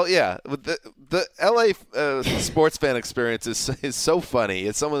 The LA sports fan experience is so funny.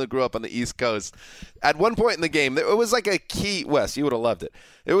 It's someone that grew up on the East Coast. At one point in the game, it was like a key. Wes, you would have loved it.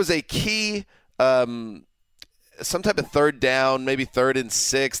 It was a key. Some type of 3rd down, maybe 3rd and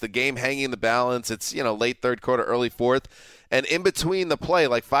 6, the game hanging in the balance. It's, late 3rd quarter, early 4th. And in between the play,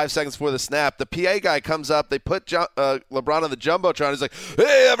 like 5 seconds before the snap, the PA guy comes up. They put LeBron on the Jumbotron. He's like,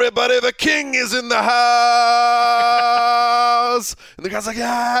 hey, everybody, the king is in the house. And the guy's like,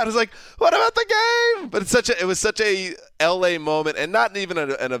 yeah. And it's like, what about the game? But it was such a LA moment, and not even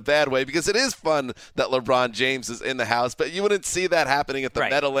in a bad way, because it is fun that LeBron James is in the house. But you wouldn't see that happening at the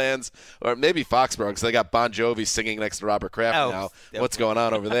Meadowlands or maybe Foxborough, because they got Bon Jovi singing next to Robert Kraft now. What's going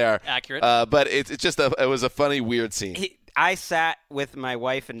on over there? Accurate. But it was a funny, weird scene. I sat with my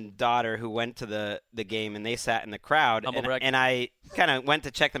wife and daughter who went to the game, and they sat in the crowd, and I kind of went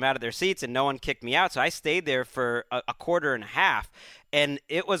to check them out of their seats, and no one kicked me out, so I stayed there for a quarter and a half, and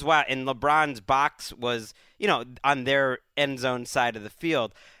it was wild. And LeBron's box was, on their end zone side of the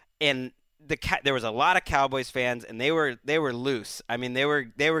field, and there was a lot of Cowboys fans, and they were loose. I mean, they were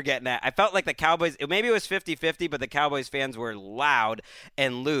getting at. I felt like the Cowboys, maybe it was 50-50, but the Cowboys fans were loud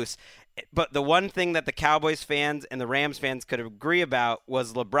and loose. But the one thing that the Cowboys fans and the Rams fans could agree about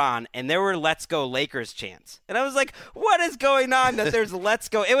was LeBron, and there were "Let's Go Lakers" chants. And I was like, what is going on that there's "Let's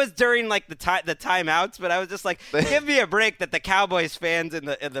Go"? It was during like the timeouts, but I was just like, give me a break that the Cowboys fans and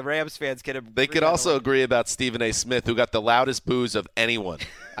the Rams fans could agree. They could also agree about Stephen A. Smith, who got the loudest boos of anyone.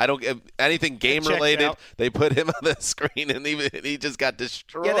 Anything game related, they put him on the screen, and he just got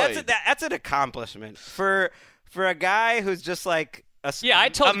destroyed. Yeah, that's an accomplishment for a guy who's just like a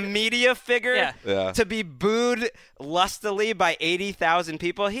media figure to be booed lustily by 80,000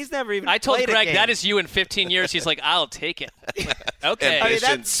 people. He's never even. I told played Greg a game. that is you in 15 years. He's like, I'll take it. Okay,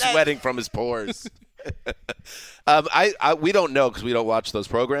 ambition sweating from his pores. We don't know because we don't watch those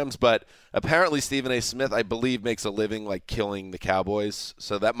programs, but apparently Stephen A. Smith, I believe, makes a living like killing the Cowboys.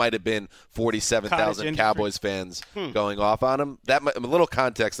 So that might have been 47,000 Cowboys fans going off on him. A little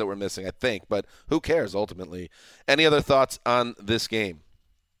context that we're missing, I think, but who cares ultimately? Any other thoughts on this game?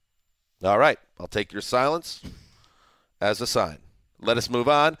 All right, I'll take your silence as a sign. Let us move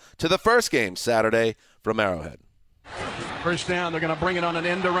on to the first game Saturday from Arrowhead. First down, they're going to bring it on an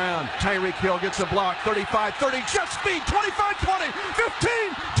end around. Tyreek Hill gets a block, 35, 30, jet speed, 25, 20, 15,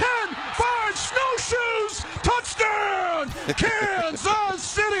 10, 5, snowshoes, touchdown! Kansas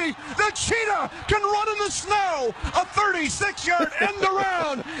City, the Cheetah can run in the snow, a 36-yard end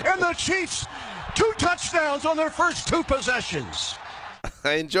around, and the Chiefs 2 touchdowns on their first 2 possessions.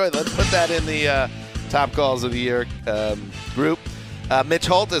 I enjoy that. Let's put that in the top calls of the year group. Mitch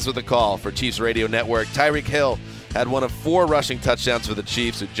Holtis with a call for Chiefs Radio Network. Tyreek Hill had one of 4 rushing touchdowns for the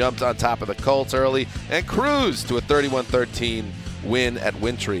Chiefs, who jumped on top of the Colts early and cruised to a 31-13 win at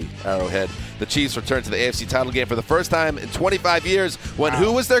Wintry, Arrowhead. The Chiefs returned to the AFC title game for the first time in 25 years when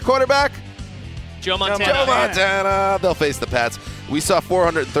who was their quarterback? Joe Montana. Joe Montana. They'll face the Pats. We saw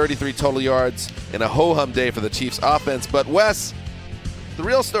 433 total yards in a ho-hum day for the Chiefs offense. But, Wes, the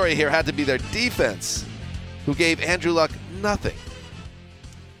real story here had to be their defense, who gave Andrew Luck nothing.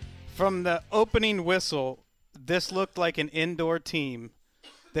 From the opening whistle, this looked like an indoor team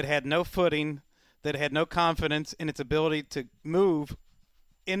that had no footing, that had no confidence in its ability to move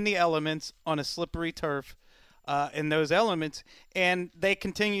in the elements on a slippery turf. in those elements, and they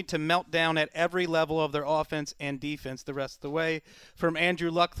continue to melt down at every level of their offense and defense the rest of the way, from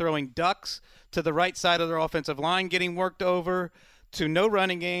Andrew Luck throwing ducks to the right side of their offensive line getting worked over, to no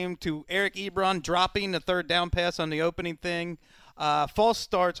running game, to Eric Ebron dropping the third down pass on the opening thing, false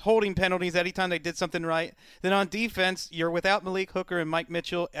starts, holding penalties anytime they did something right. Then on defense, you're without Malik Hooker and Mike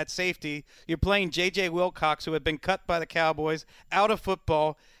Mitchell at safety. You're playing J.J. Wilcox, who had been cut by the Cowboys, out of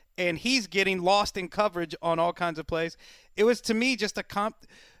football, and he's getting lost in coverage on all kinds of plays. It was, to me, just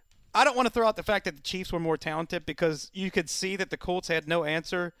I don't want to throw out the fact that the Chiefs were more talented, because you could see that the Colts had no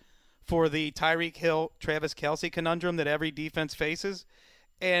answer for the Tyreek Hill, Travis Kelce conundrum that every defense faces.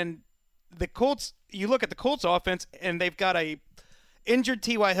 And the Colts, you look at the Colts offense, and they've got a injured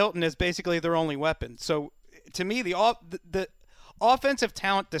T.Y. Hilton as basically their only weapon. So to me, the offensive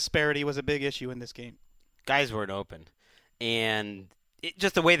talent disparity was a big issue in this game. Guys weren't open. And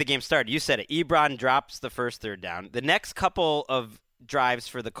just the way the game started, you said it. Ebron drops the first third down. The next couple of drives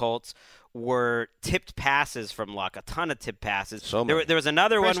for the Colts were tipped passes from Luck, a ton of tipped passes. There was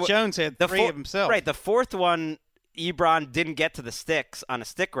another Chris one. Jones had three of himself. Right, the fourth one, Ebron didn't get to the sticks on a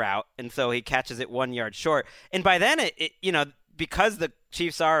stick route, and so he catches it 1 yard short. And by then, because the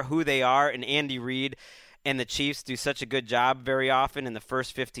Chiefs are who they are, and Andy Reid and the Chiefs do such a good job very often in the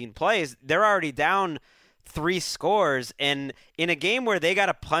first 15 plays, they're already down 3 scores. And in a game where they got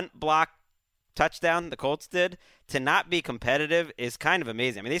a punt block touchdown, the Colts did, to not be competitive is kind of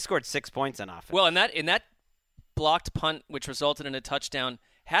amazing. I mean, they scored 6 points on offense. Well, in that blocked punt, which resulted in a touchdown,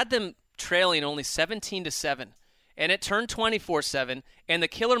 had them trailing only 17-7. And it turned 24-7. And the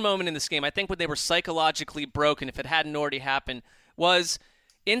killer moment in this game, I think when they were psychologically broken, if it hadn't already happened, was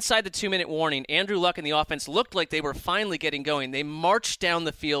inside the 2-minute warning. Andrew Luck and the offense looked like they were finally getting going. They marched down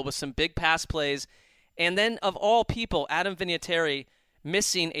the field with some big pass plays. And then, of all people, Adam Vinatieri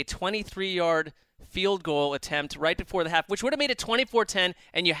missing a 23-yard field goal attempt right before the half, which would have made it 24-10,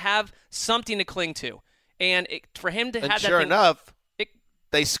 and you have something to cling to. And for him to have that sure thing, enough,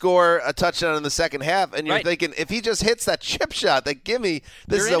 they score a touchdown in the second half, and you're thinking, if he just hits that chip shot, that gimme,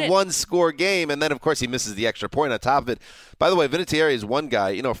 this is a one-score game. And then, of course, he misses the extra point on top of it. By the way, Vinatieri is one guy.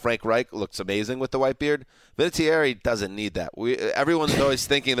 You know, Frank Reich looks amazing with the white beard. Vinatieri doesn't need that. Everyone's always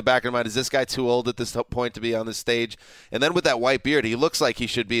thinking in the back of their mind, is this guy too old at this point to be on this stage? And then with that white beard, he looks like he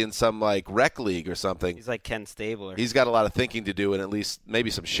should be in some, rec league or something. He's like Ken Stabler. He's got a lot of thinking to do, and at least maybe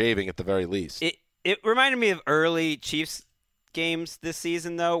some shaving at the very least. It reminded me of early Chiefs games this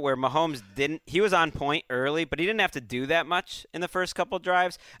season, though, where Mahomes he was on point early, but he didn't have to do that much in the first couple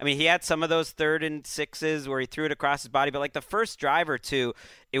drives. I mean, he had some of those 3rd and 6s where he threw it across his body, but the first drive or two,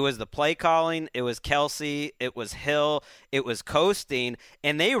 it was the play calling, it was Kelce, it was Hill, it was coasting,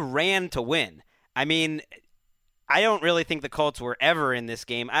 and they ran to win. I mean, I don't really think the Colts were ever in this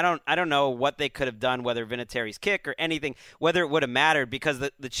game. I don't know what they could have done, whether Vinatieri's kick or anything, whether it would have mattered, because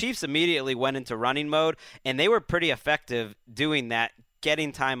the Chiefs immediately went into running mode, and they were pretty effective doing that,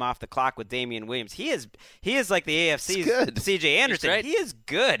 getting time off the clock with Damian Williams. He is like the AFC's C.J. Anderson. He is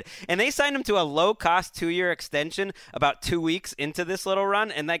good. And they signed him to a low-cost 2-year extension about 2 weeks into this little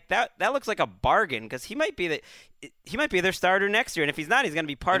run, and that looks like a bargain, because he might be their starter next year, and if he's not, he's going to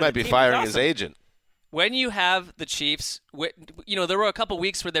be part of the team. He might be firing his agent. When you have the Chiefs, there were a couple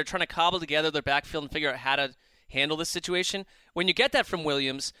weeks where they're trying to cobble together their backfield and figure out how to handle this situation. When you get that from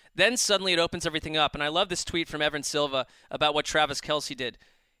Williams, then suddenly it opens everything up. And I love this tweet from Evan Silva about what Travis Kelce did.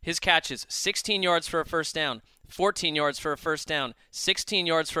 His catches, 16 yards for a first down, 14 yards for a first down, 16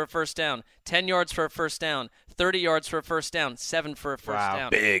 yards for a first down, 10 yards for a first down, 30 yards for a first down, 7 for a first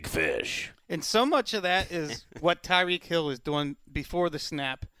down. Big fish. And so much of that is what Tyreek Hill is doing before the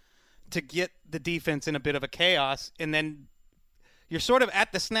snap to get the defense in a bit of a chaos, and then you're sort of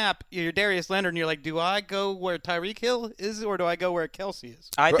at the snap, you're Darius Leonard, and you're like, do I go where Tyreek Hill is, or do I go where Kelce is?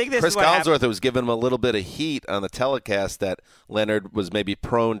 I think Chris Collinsworth was giving him a little bit of heat on the telecast that Leonard was maybe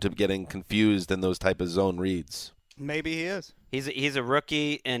prone to getting confused in those type of zone reads. Maybe he is. He's a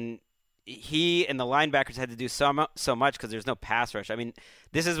rookie, and he and the linebackers had to do so much because there's no pass rush. I mean,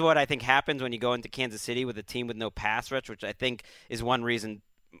 this is what I think happens when you go into Kansas City with a team with no pass rush, which I think is one reason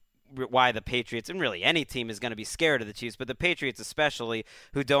why the Patriots, and really any team, is going to be scared of the Chiefs, but the Patriots especially,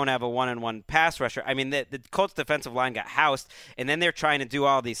 who don't have a one-on-one pass rusher. I mean, the Colts defensive line got housed, and then they're trying to do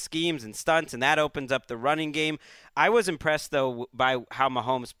all these schemes and stunts, and that opens up the running game. I was impressed, though, by how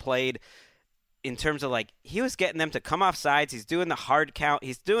Mahomes played in terms of, he was getting them to come off sides. He's doing the hard count.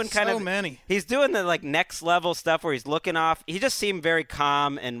 He's doing He's doing the, next level stuff where he's looking off. He just seemed very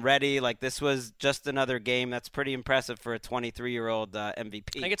calm and ready. This was just another game. That's pretty impressive for a 23-year-old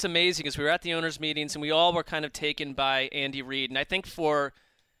MVP. I think it's amazing because we were at the owners' meetings and we all were kind of taken by Andy Reid. And I think for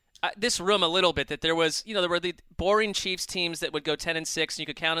this room a little bit, that there was, there were the boring Chiefs teams that would go 10-6, and you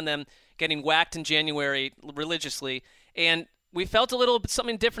could count on them getting whacked in January religiously. And we felt a little bit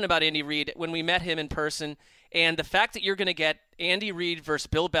something different about Andy Reid when we met him in person. And the fact that you're going to get Andy Reid versus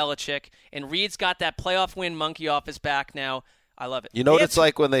Bill Belichick, and Reid's got that playoff win monkey off his back now, I love it. You know what it's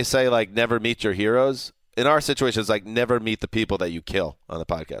like when they say, like, never meet your heroes? In our situation, it's like never meet the people that you kill on the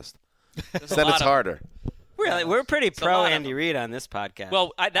podcast. Then it's harder. We're pretty pro Andy Reid on this podcast.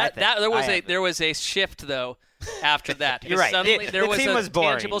 Well, there was a shift though after that. You're right. There the team was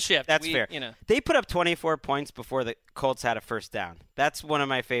boring. Tangible shift. That's fair. They put up 24 points before the Colts had a first down. That's one of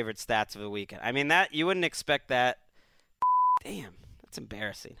my favorite stats of the weekend. I mean, that you wouldn't expect that. Damn. That's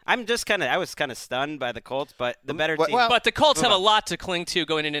embarrassing. I was kind of stunned by the Colts, but the better team. But the Colts have a lot to cling to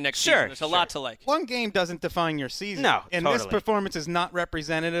going into next season. There's a lot to like. One game doesn't define your season. No, and totally. This performance is not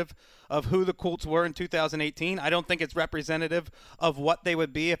representative of who the Colts were in 2018. I don't think it's representative of what they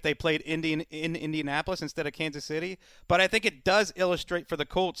would be if they played in Indianapolis instead of Kansas City. But I think it does illustrate for the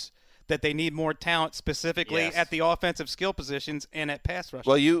Colts that they need more talent, specifically at the offensive skill positions and at pass rush.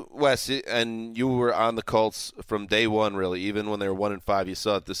 Well, Wes, and you were on the Colts from day one, really. Even when they were 1-5, you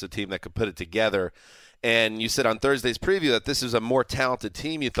saw that this is a team that could put it together. And you said on Thursday's preview that this is a more talented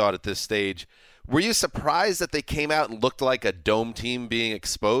team, you thought, at this stage. Were you surprised that they came out and looked like a dome team being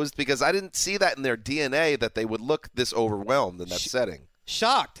exposed? Because I didn't see that in their DNA, that they would look this overwhelmed in that setting.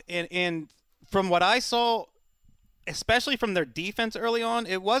 Shocked. And from what I saw, especially from their defense early on,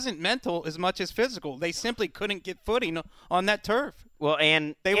 it wasn't mental as much as physical. They simply couldn't get footing on that turf. Well,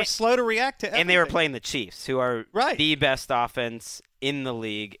 and they were slow to react to everything. And they were playing the Chiefs, who are the best offense in the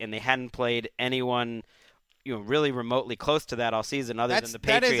league, and they hadn't played anyone really remotely close to that all season other than the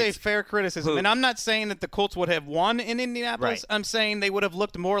Patriots. That is a fair criticism. And I'm not saying that the Colts would have won in Indianapolis. I'm saying they would have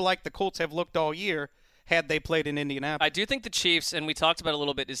looked more like the Colts have looked all year had they played in Indianapolis. I do think the Chiefs, and we talked about it a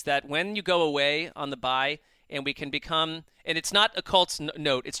little bit, is that when you go away on the bye – and we can become – and it's not a Colts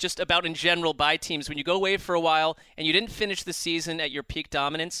note. It's just about in general by teams. When you go away for a while and you didn't finish the season at your peak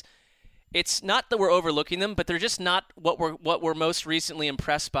dominance, it's not that we're overlooking them, but they're just not what we're most recently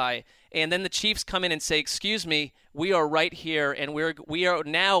impressed by. And then the Chiefs come in and say, excuse me, we are right here, and we are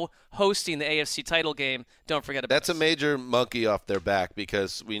now hosting the AFC title game. Don't forget about That's a major monkey off their back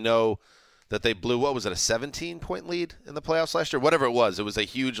because we know that they blew, what was it, a 17-point lead in the playoffs last year? Whatever it was a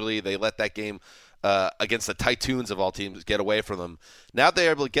huge lead. They let that game against the Titans of all teams get away from them. Now they're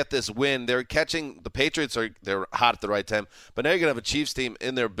able to get this win. They're catching – the Patriots they're hot at the right time. But now you're going to have a Chiefs team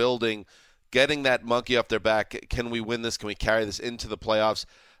in their building getting that monkey off their back. Can we win this? Can we carry this into the playoffs?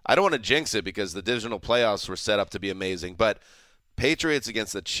 I don't want to jinx it because the divisional playoffs were set up to be amazing. But Patriots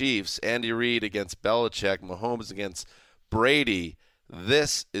against the Chiefs, Andy Reid against Belichick, Mahomes against Brady,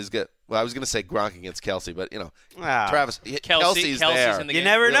 this is good. Well, I was going to say Gronk against Kelsey, but, Travis, Kelsey's there. In the you game.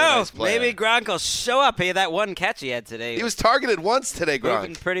 never really know. Nice Maybe Gronk will show up. He had that one catch he had today. He was targeted once today, Gronk.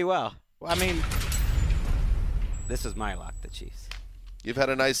 Moving pretty well. I mean, this is my lock, the Chiefs. You've had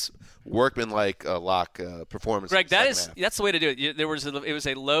a nice workmanlike lock performance. Greg, that's the way to do it. It was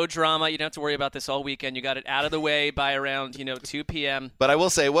a low drama. You don't have to worry about this all weekend. You got it out of the way by around 2 p.m. But I will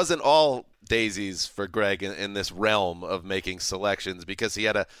say it wasn't all daisies for Greg in this realm of making selections because he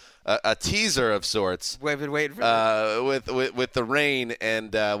had a teaser of sorts. We've been waiting for with the rain,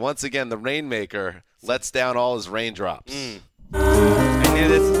 and once again the Rainmaker lets down all his raindrops. I knew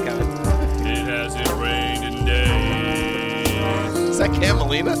this was coming. It hasn't rained in days. Is that Cam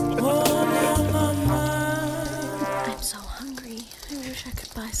Molina? I'm so hungry. I wish I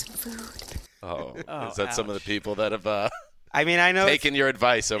could buy some food. Oh, is that some of the people that have I mean, I know taken your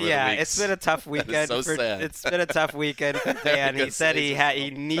advice over the weeks? Yeah, it's been a tough weekend. That is so sad. It's been a tough weekend for Dan. He said he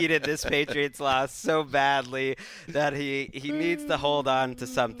needed this Patriots loss so badly that he needs to hold on to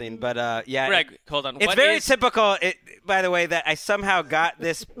something. But yeah, Greg, hold on. It's very typical. By the way, that I somehow got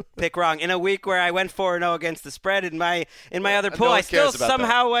this pick wrong in a week where I went 4-0 against the spread in my other pool. No I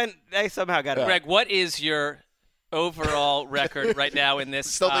somehow got it. Greg, what is your overall record right now in this?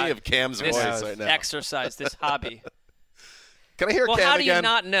 Still thinking of Cam's voice right now. Exercise, this hobby. Can I hear Well, Cam how do again? you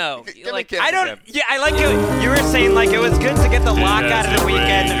not know? Like, I don't. Yeah, I like it. You were saying like it was good to get the lock out of the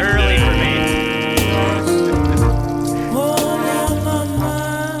weekend early for me.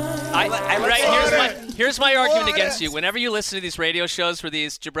 Here's my argument against you. Whenever you listen to these radio shows where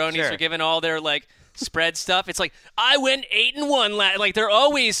these jabronis are giving all their spread stuff, it's like I went 8-1. Like they're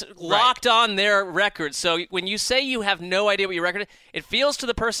always locked on their record. So when you say you have no idea what your record is, it feels to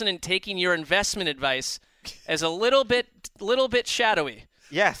the person in taking your investment advice as a little bit shadowy.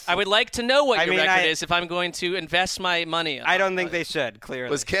 Yes. I would like to know what your record I- is if I'm going to invest my money. I don't think they should, clearly.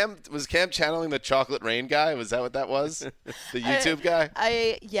 Was Cam channeling the Chocolate Rain guy? Was that what that was? The YouTube guy?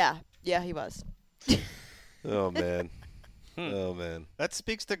 Yeah, he was. Oh, man. Oh, man. That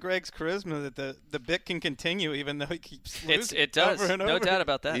speaks to Greg's charisma that the bit can continue even though he keeps losing. It does. Over and No over. doubt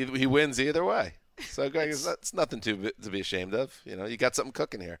about that. He wins either way. So, Greg, it's nothing to be ashamed of. You know, you got something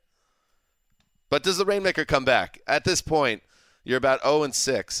cooking here. But does the Rainmaker come back? At this point, you're about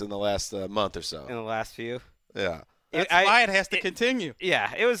 0-6 in the last month or so. In the last few. Yeah. That's why it has to continue.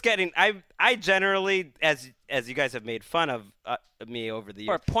 Yeah, it was getting. I generally, as you guys have made fun of me over the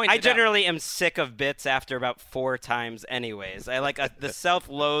years, I generally am sick of bits after about 4 times. Anyways, I like the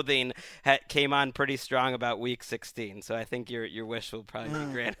self-loathing came on pretty strong about week 16. So I think your wish will probably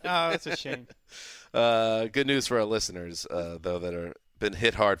be granted. Oh, that's a shame. Good news for our listeners, though, that are been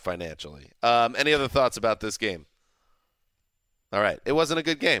hit hard financially. Any other thoughts about this game? All right. It wasn't a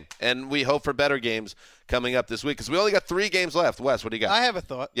good game, and we hope for better games coming up this week because we only got 3 games left. Wes, what do you got? I have a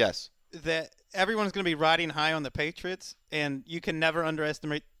thought. Yes. That everyone's going to be riding high on the Patriots, and you can never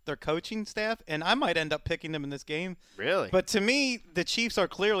underestimate their coaching staff, and I might end up picking them in this game. Really? But to me, the Chiefs are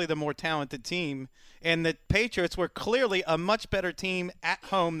clearly the more talented team, and the Patriots were clearly a much better team at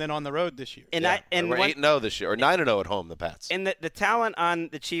home than on the road this year. And we're 8-0 this year, or 9-0 at home, the Pats. And the talent on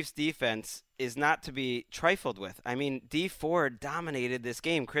the Chiefs' defense is not to be trifled with. I mean, Dee Ford dominated this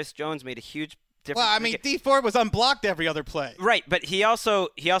game. Chris Jones made a huge difference. Well, I mean, Dee Ford was unblocked every other play. Right, but he also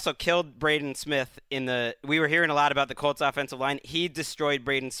killed Braden Smith in the – we were hearing a lot about the Colts offensive line. He destroyed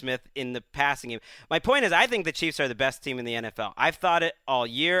Braden Smith in the passing game. My point is I think the Chiefs are the best team in the NFL. I've thought it all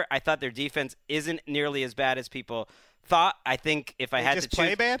year. I thought their defense isn't nearly as bad as people thought. I think if I had to choose –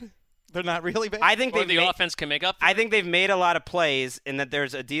 play bad? They're not really bad? I think the offense can make up for I think they've made a lot of plays and that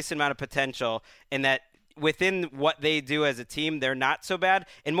there's a decent amount of potential and that within what they do as a team, they're not so bad.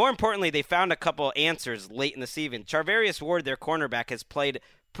 And more importantly, they found a couple answers late in the season. Charvarius Ward, their cornerback, has played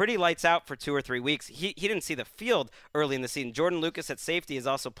pretty lights out for 2 or 3 weeks. He didn't see the field early in the season. Jordan Lucas at safety has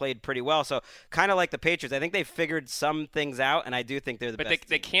also played pretty well. So kind of like the Patriots, I think they figured some things out, and I do think they're the best But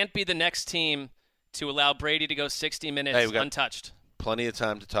they can't be the next team to allow Brady to go 60 minutes untouched. Plenty of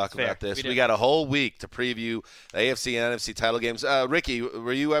time to talk Fair. about this. We We got a whole week to preview AFC and NFC title games. Ricky,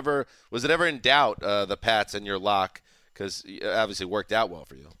 was it ever in doubt, the Pats and your lock? Because it obviously worked out well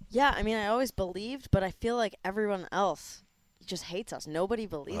for you. Yeah, I mean, I always believed, but I feel like everyone else just hates us. Nobody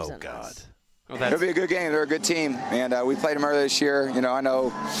believes in us. It'll be a good game. They're a good team, and we played them earlier this year. I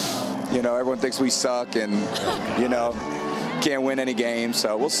know, everyone thinks we suck and, can't win any games,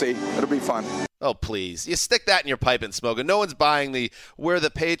 so we'll see. It'll be fun. Oh, please. You stick that in your pipe and smoke it. No one's buying we're the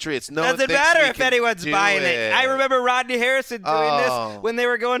Patriots. No one Doesn't thinks matter we if can anyone's do buying it. I remember Rodney Harrison doing this when they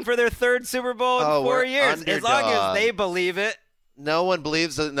were going for their 3rd Super Bowl in 4 we're years. As long as underdogs. they believe it. No one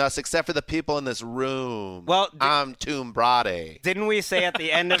believes in us except for the people in this room. Well, I'm Tom Brady. Didn't we say at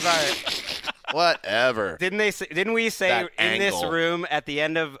the end of our Whatever. Didn't we say That in this angle. room at the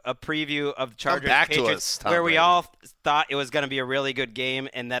end of a preview of Chargers back to Patriots us, Tom where we Brady. all thought it was going to be a really good game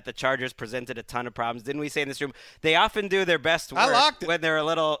and that the Chargers presented a ton of problems? Didn't we say in this room they often do their best work when they're a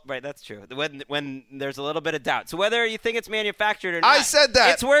little right? That's true. When there's a little bit of doubt. So whether you think it's manufactured or not, I said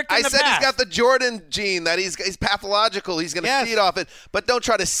that. it's worked. In the said past. he's got the Jordan gene, that he's pathological. He's going to feed off it. But don't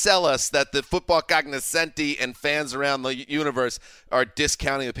try to sell us that the football cognoscenti and fans around the universe are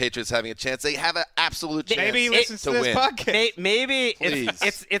discounting the Patriots having a chance. They have an absolute chance Maybe he listens to this win. podcast. Maybe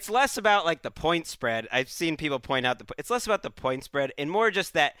Please. it's less about like the point spread. I've seen people point out it's less about the point spread and more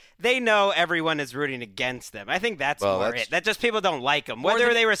just that they know everyone is rooting against them. I think that's more it. That just people don't like them,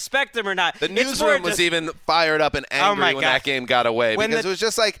 whether they respect them or not. The It's more newsroom was just- even fired up and angry when that game got away because it was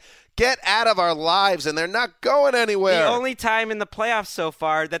just like, get out of our lives, and they're not going anywhere. The only time in the playoffs so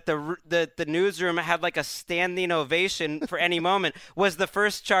far that the newsroom had like a standing ovation for any moment was the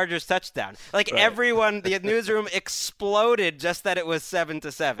first Chargers touchdown. Like everyone, the newsroom exploded just that it was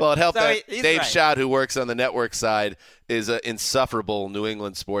 7-7. Well, it helped So that he's Dave right. Schott, who works on the network side, is an insufferable New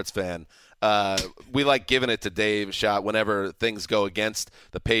England sports fan. We like giving it to Dave Schott whenever things go against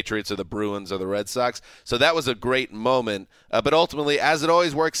the Patriots or the Bruins or the Red Sox. So that was a great moment. But ultimately, as it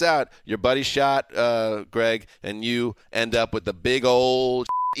always works out, your buddy Schott, Greg, and you end up with the big old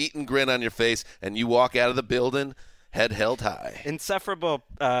eating grin on your face, and you walk out of the building head held high. Insufferable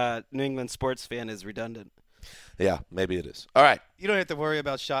New England sports fan is redundant. Yeah, maybe it is. All right. You don't have to worry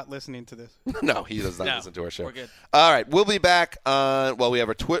about Schott listening to this. No, he does not listen to our show. We're good. All right, we'll be back on, we have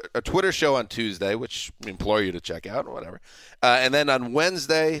a Twitter show on Tuesday, which we implore you to check out or whatever. And then on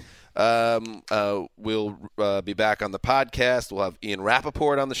Wednesday, We'll be back on the podcast. We'll have Ian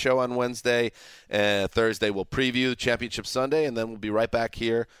Rappaport on the show on Wednesday. Thursday, we'll preview Championship Sunday, and then we'll be right back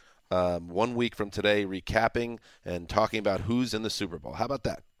here 1 week from today recapping and talking about who's in the Super Bowl. How about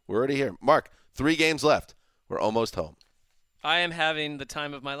that? We're already here. Mark, 3 games left. We're almost home. I am having the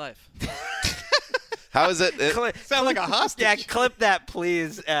time of my life. How is it? Sound like a hostage. Yeah, clip that,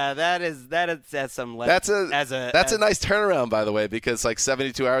 please. That is some. That's a nice turnaround, by the way, because like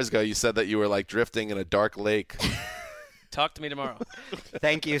 72 hours ago, you said that you were like drifting in a dark lake. Talk to me tomorrow.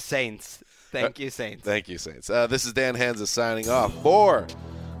 Thank you, Saints. Thank you, Saints. Thank you, Saints. This is Dan Hansa signing off for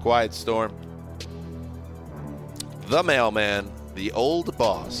Quiet Storm, the Mailman, the Old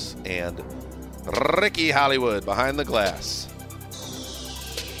Boss, and Ricky Hollywood behind the glass.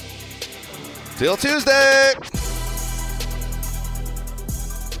 Till Tuesday.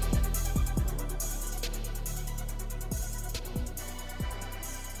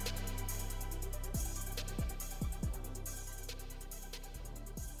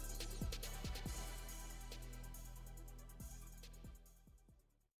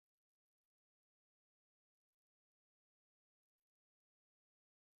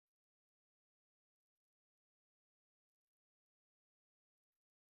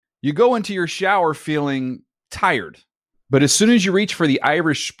 You go into your shower feeling tired, but as soon as you reach for the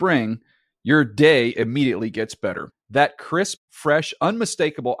Irish Spring, your day immediately gets better. That crisp, fresh,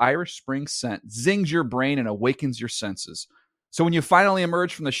 unmistakable Irish Spring scent zings your brain and awakens your senses. So when you finally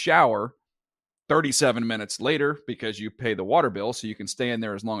emerge from the shower, 37 minutes later, because you pay the water bill so you can stay in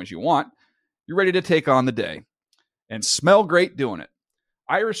there as long as you want, you're ready to take on the day and smell great doing it.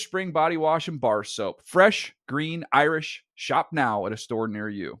 Irish Spring Body Wash and Bar Soap. Fresh, green, Irish. Shop now at a store near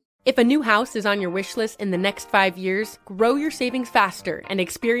you. If a new house is on your wish list in the next 5 years, grow your savings faster and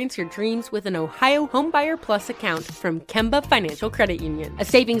experience your dreams with an Ohio Homebuyer Plus account from Kemba Financial Credit Union. A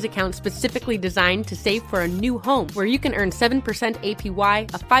savings account specifically designed to save for a new home where you can earn 7%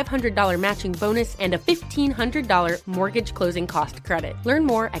 APY, a $500 matching bonus, and a $1,500 mortgage closing cost credit. Learn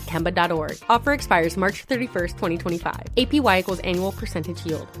more at Kemba.org. Offer expires March 31st, 2025. APY equals annual percentage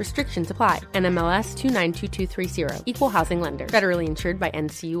yield. Restrictions apply. NMLS 292230. Equal housing lender. Federally insured by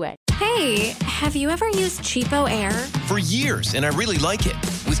NCUA. Hey, have you ever used Cheapo Air? For years, and I really like it.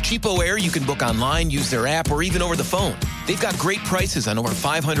 With Cheapo Air, you can book online, use their app, or even over the phone. They've got great prices on over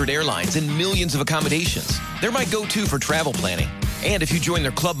 500 airlines and millions of accommodations. They're my go-to for travel planning. And if you join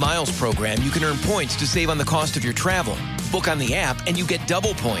their Club Miles program, you can earn points to save on the cost of your travel. Book on the app, and you get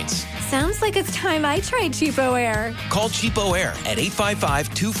double points. Sounds like it's time I tried Cheapo Air. Call Cheapo Air at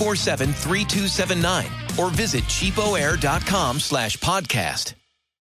 855-247-3279 or visit cheapoair.com/podcast.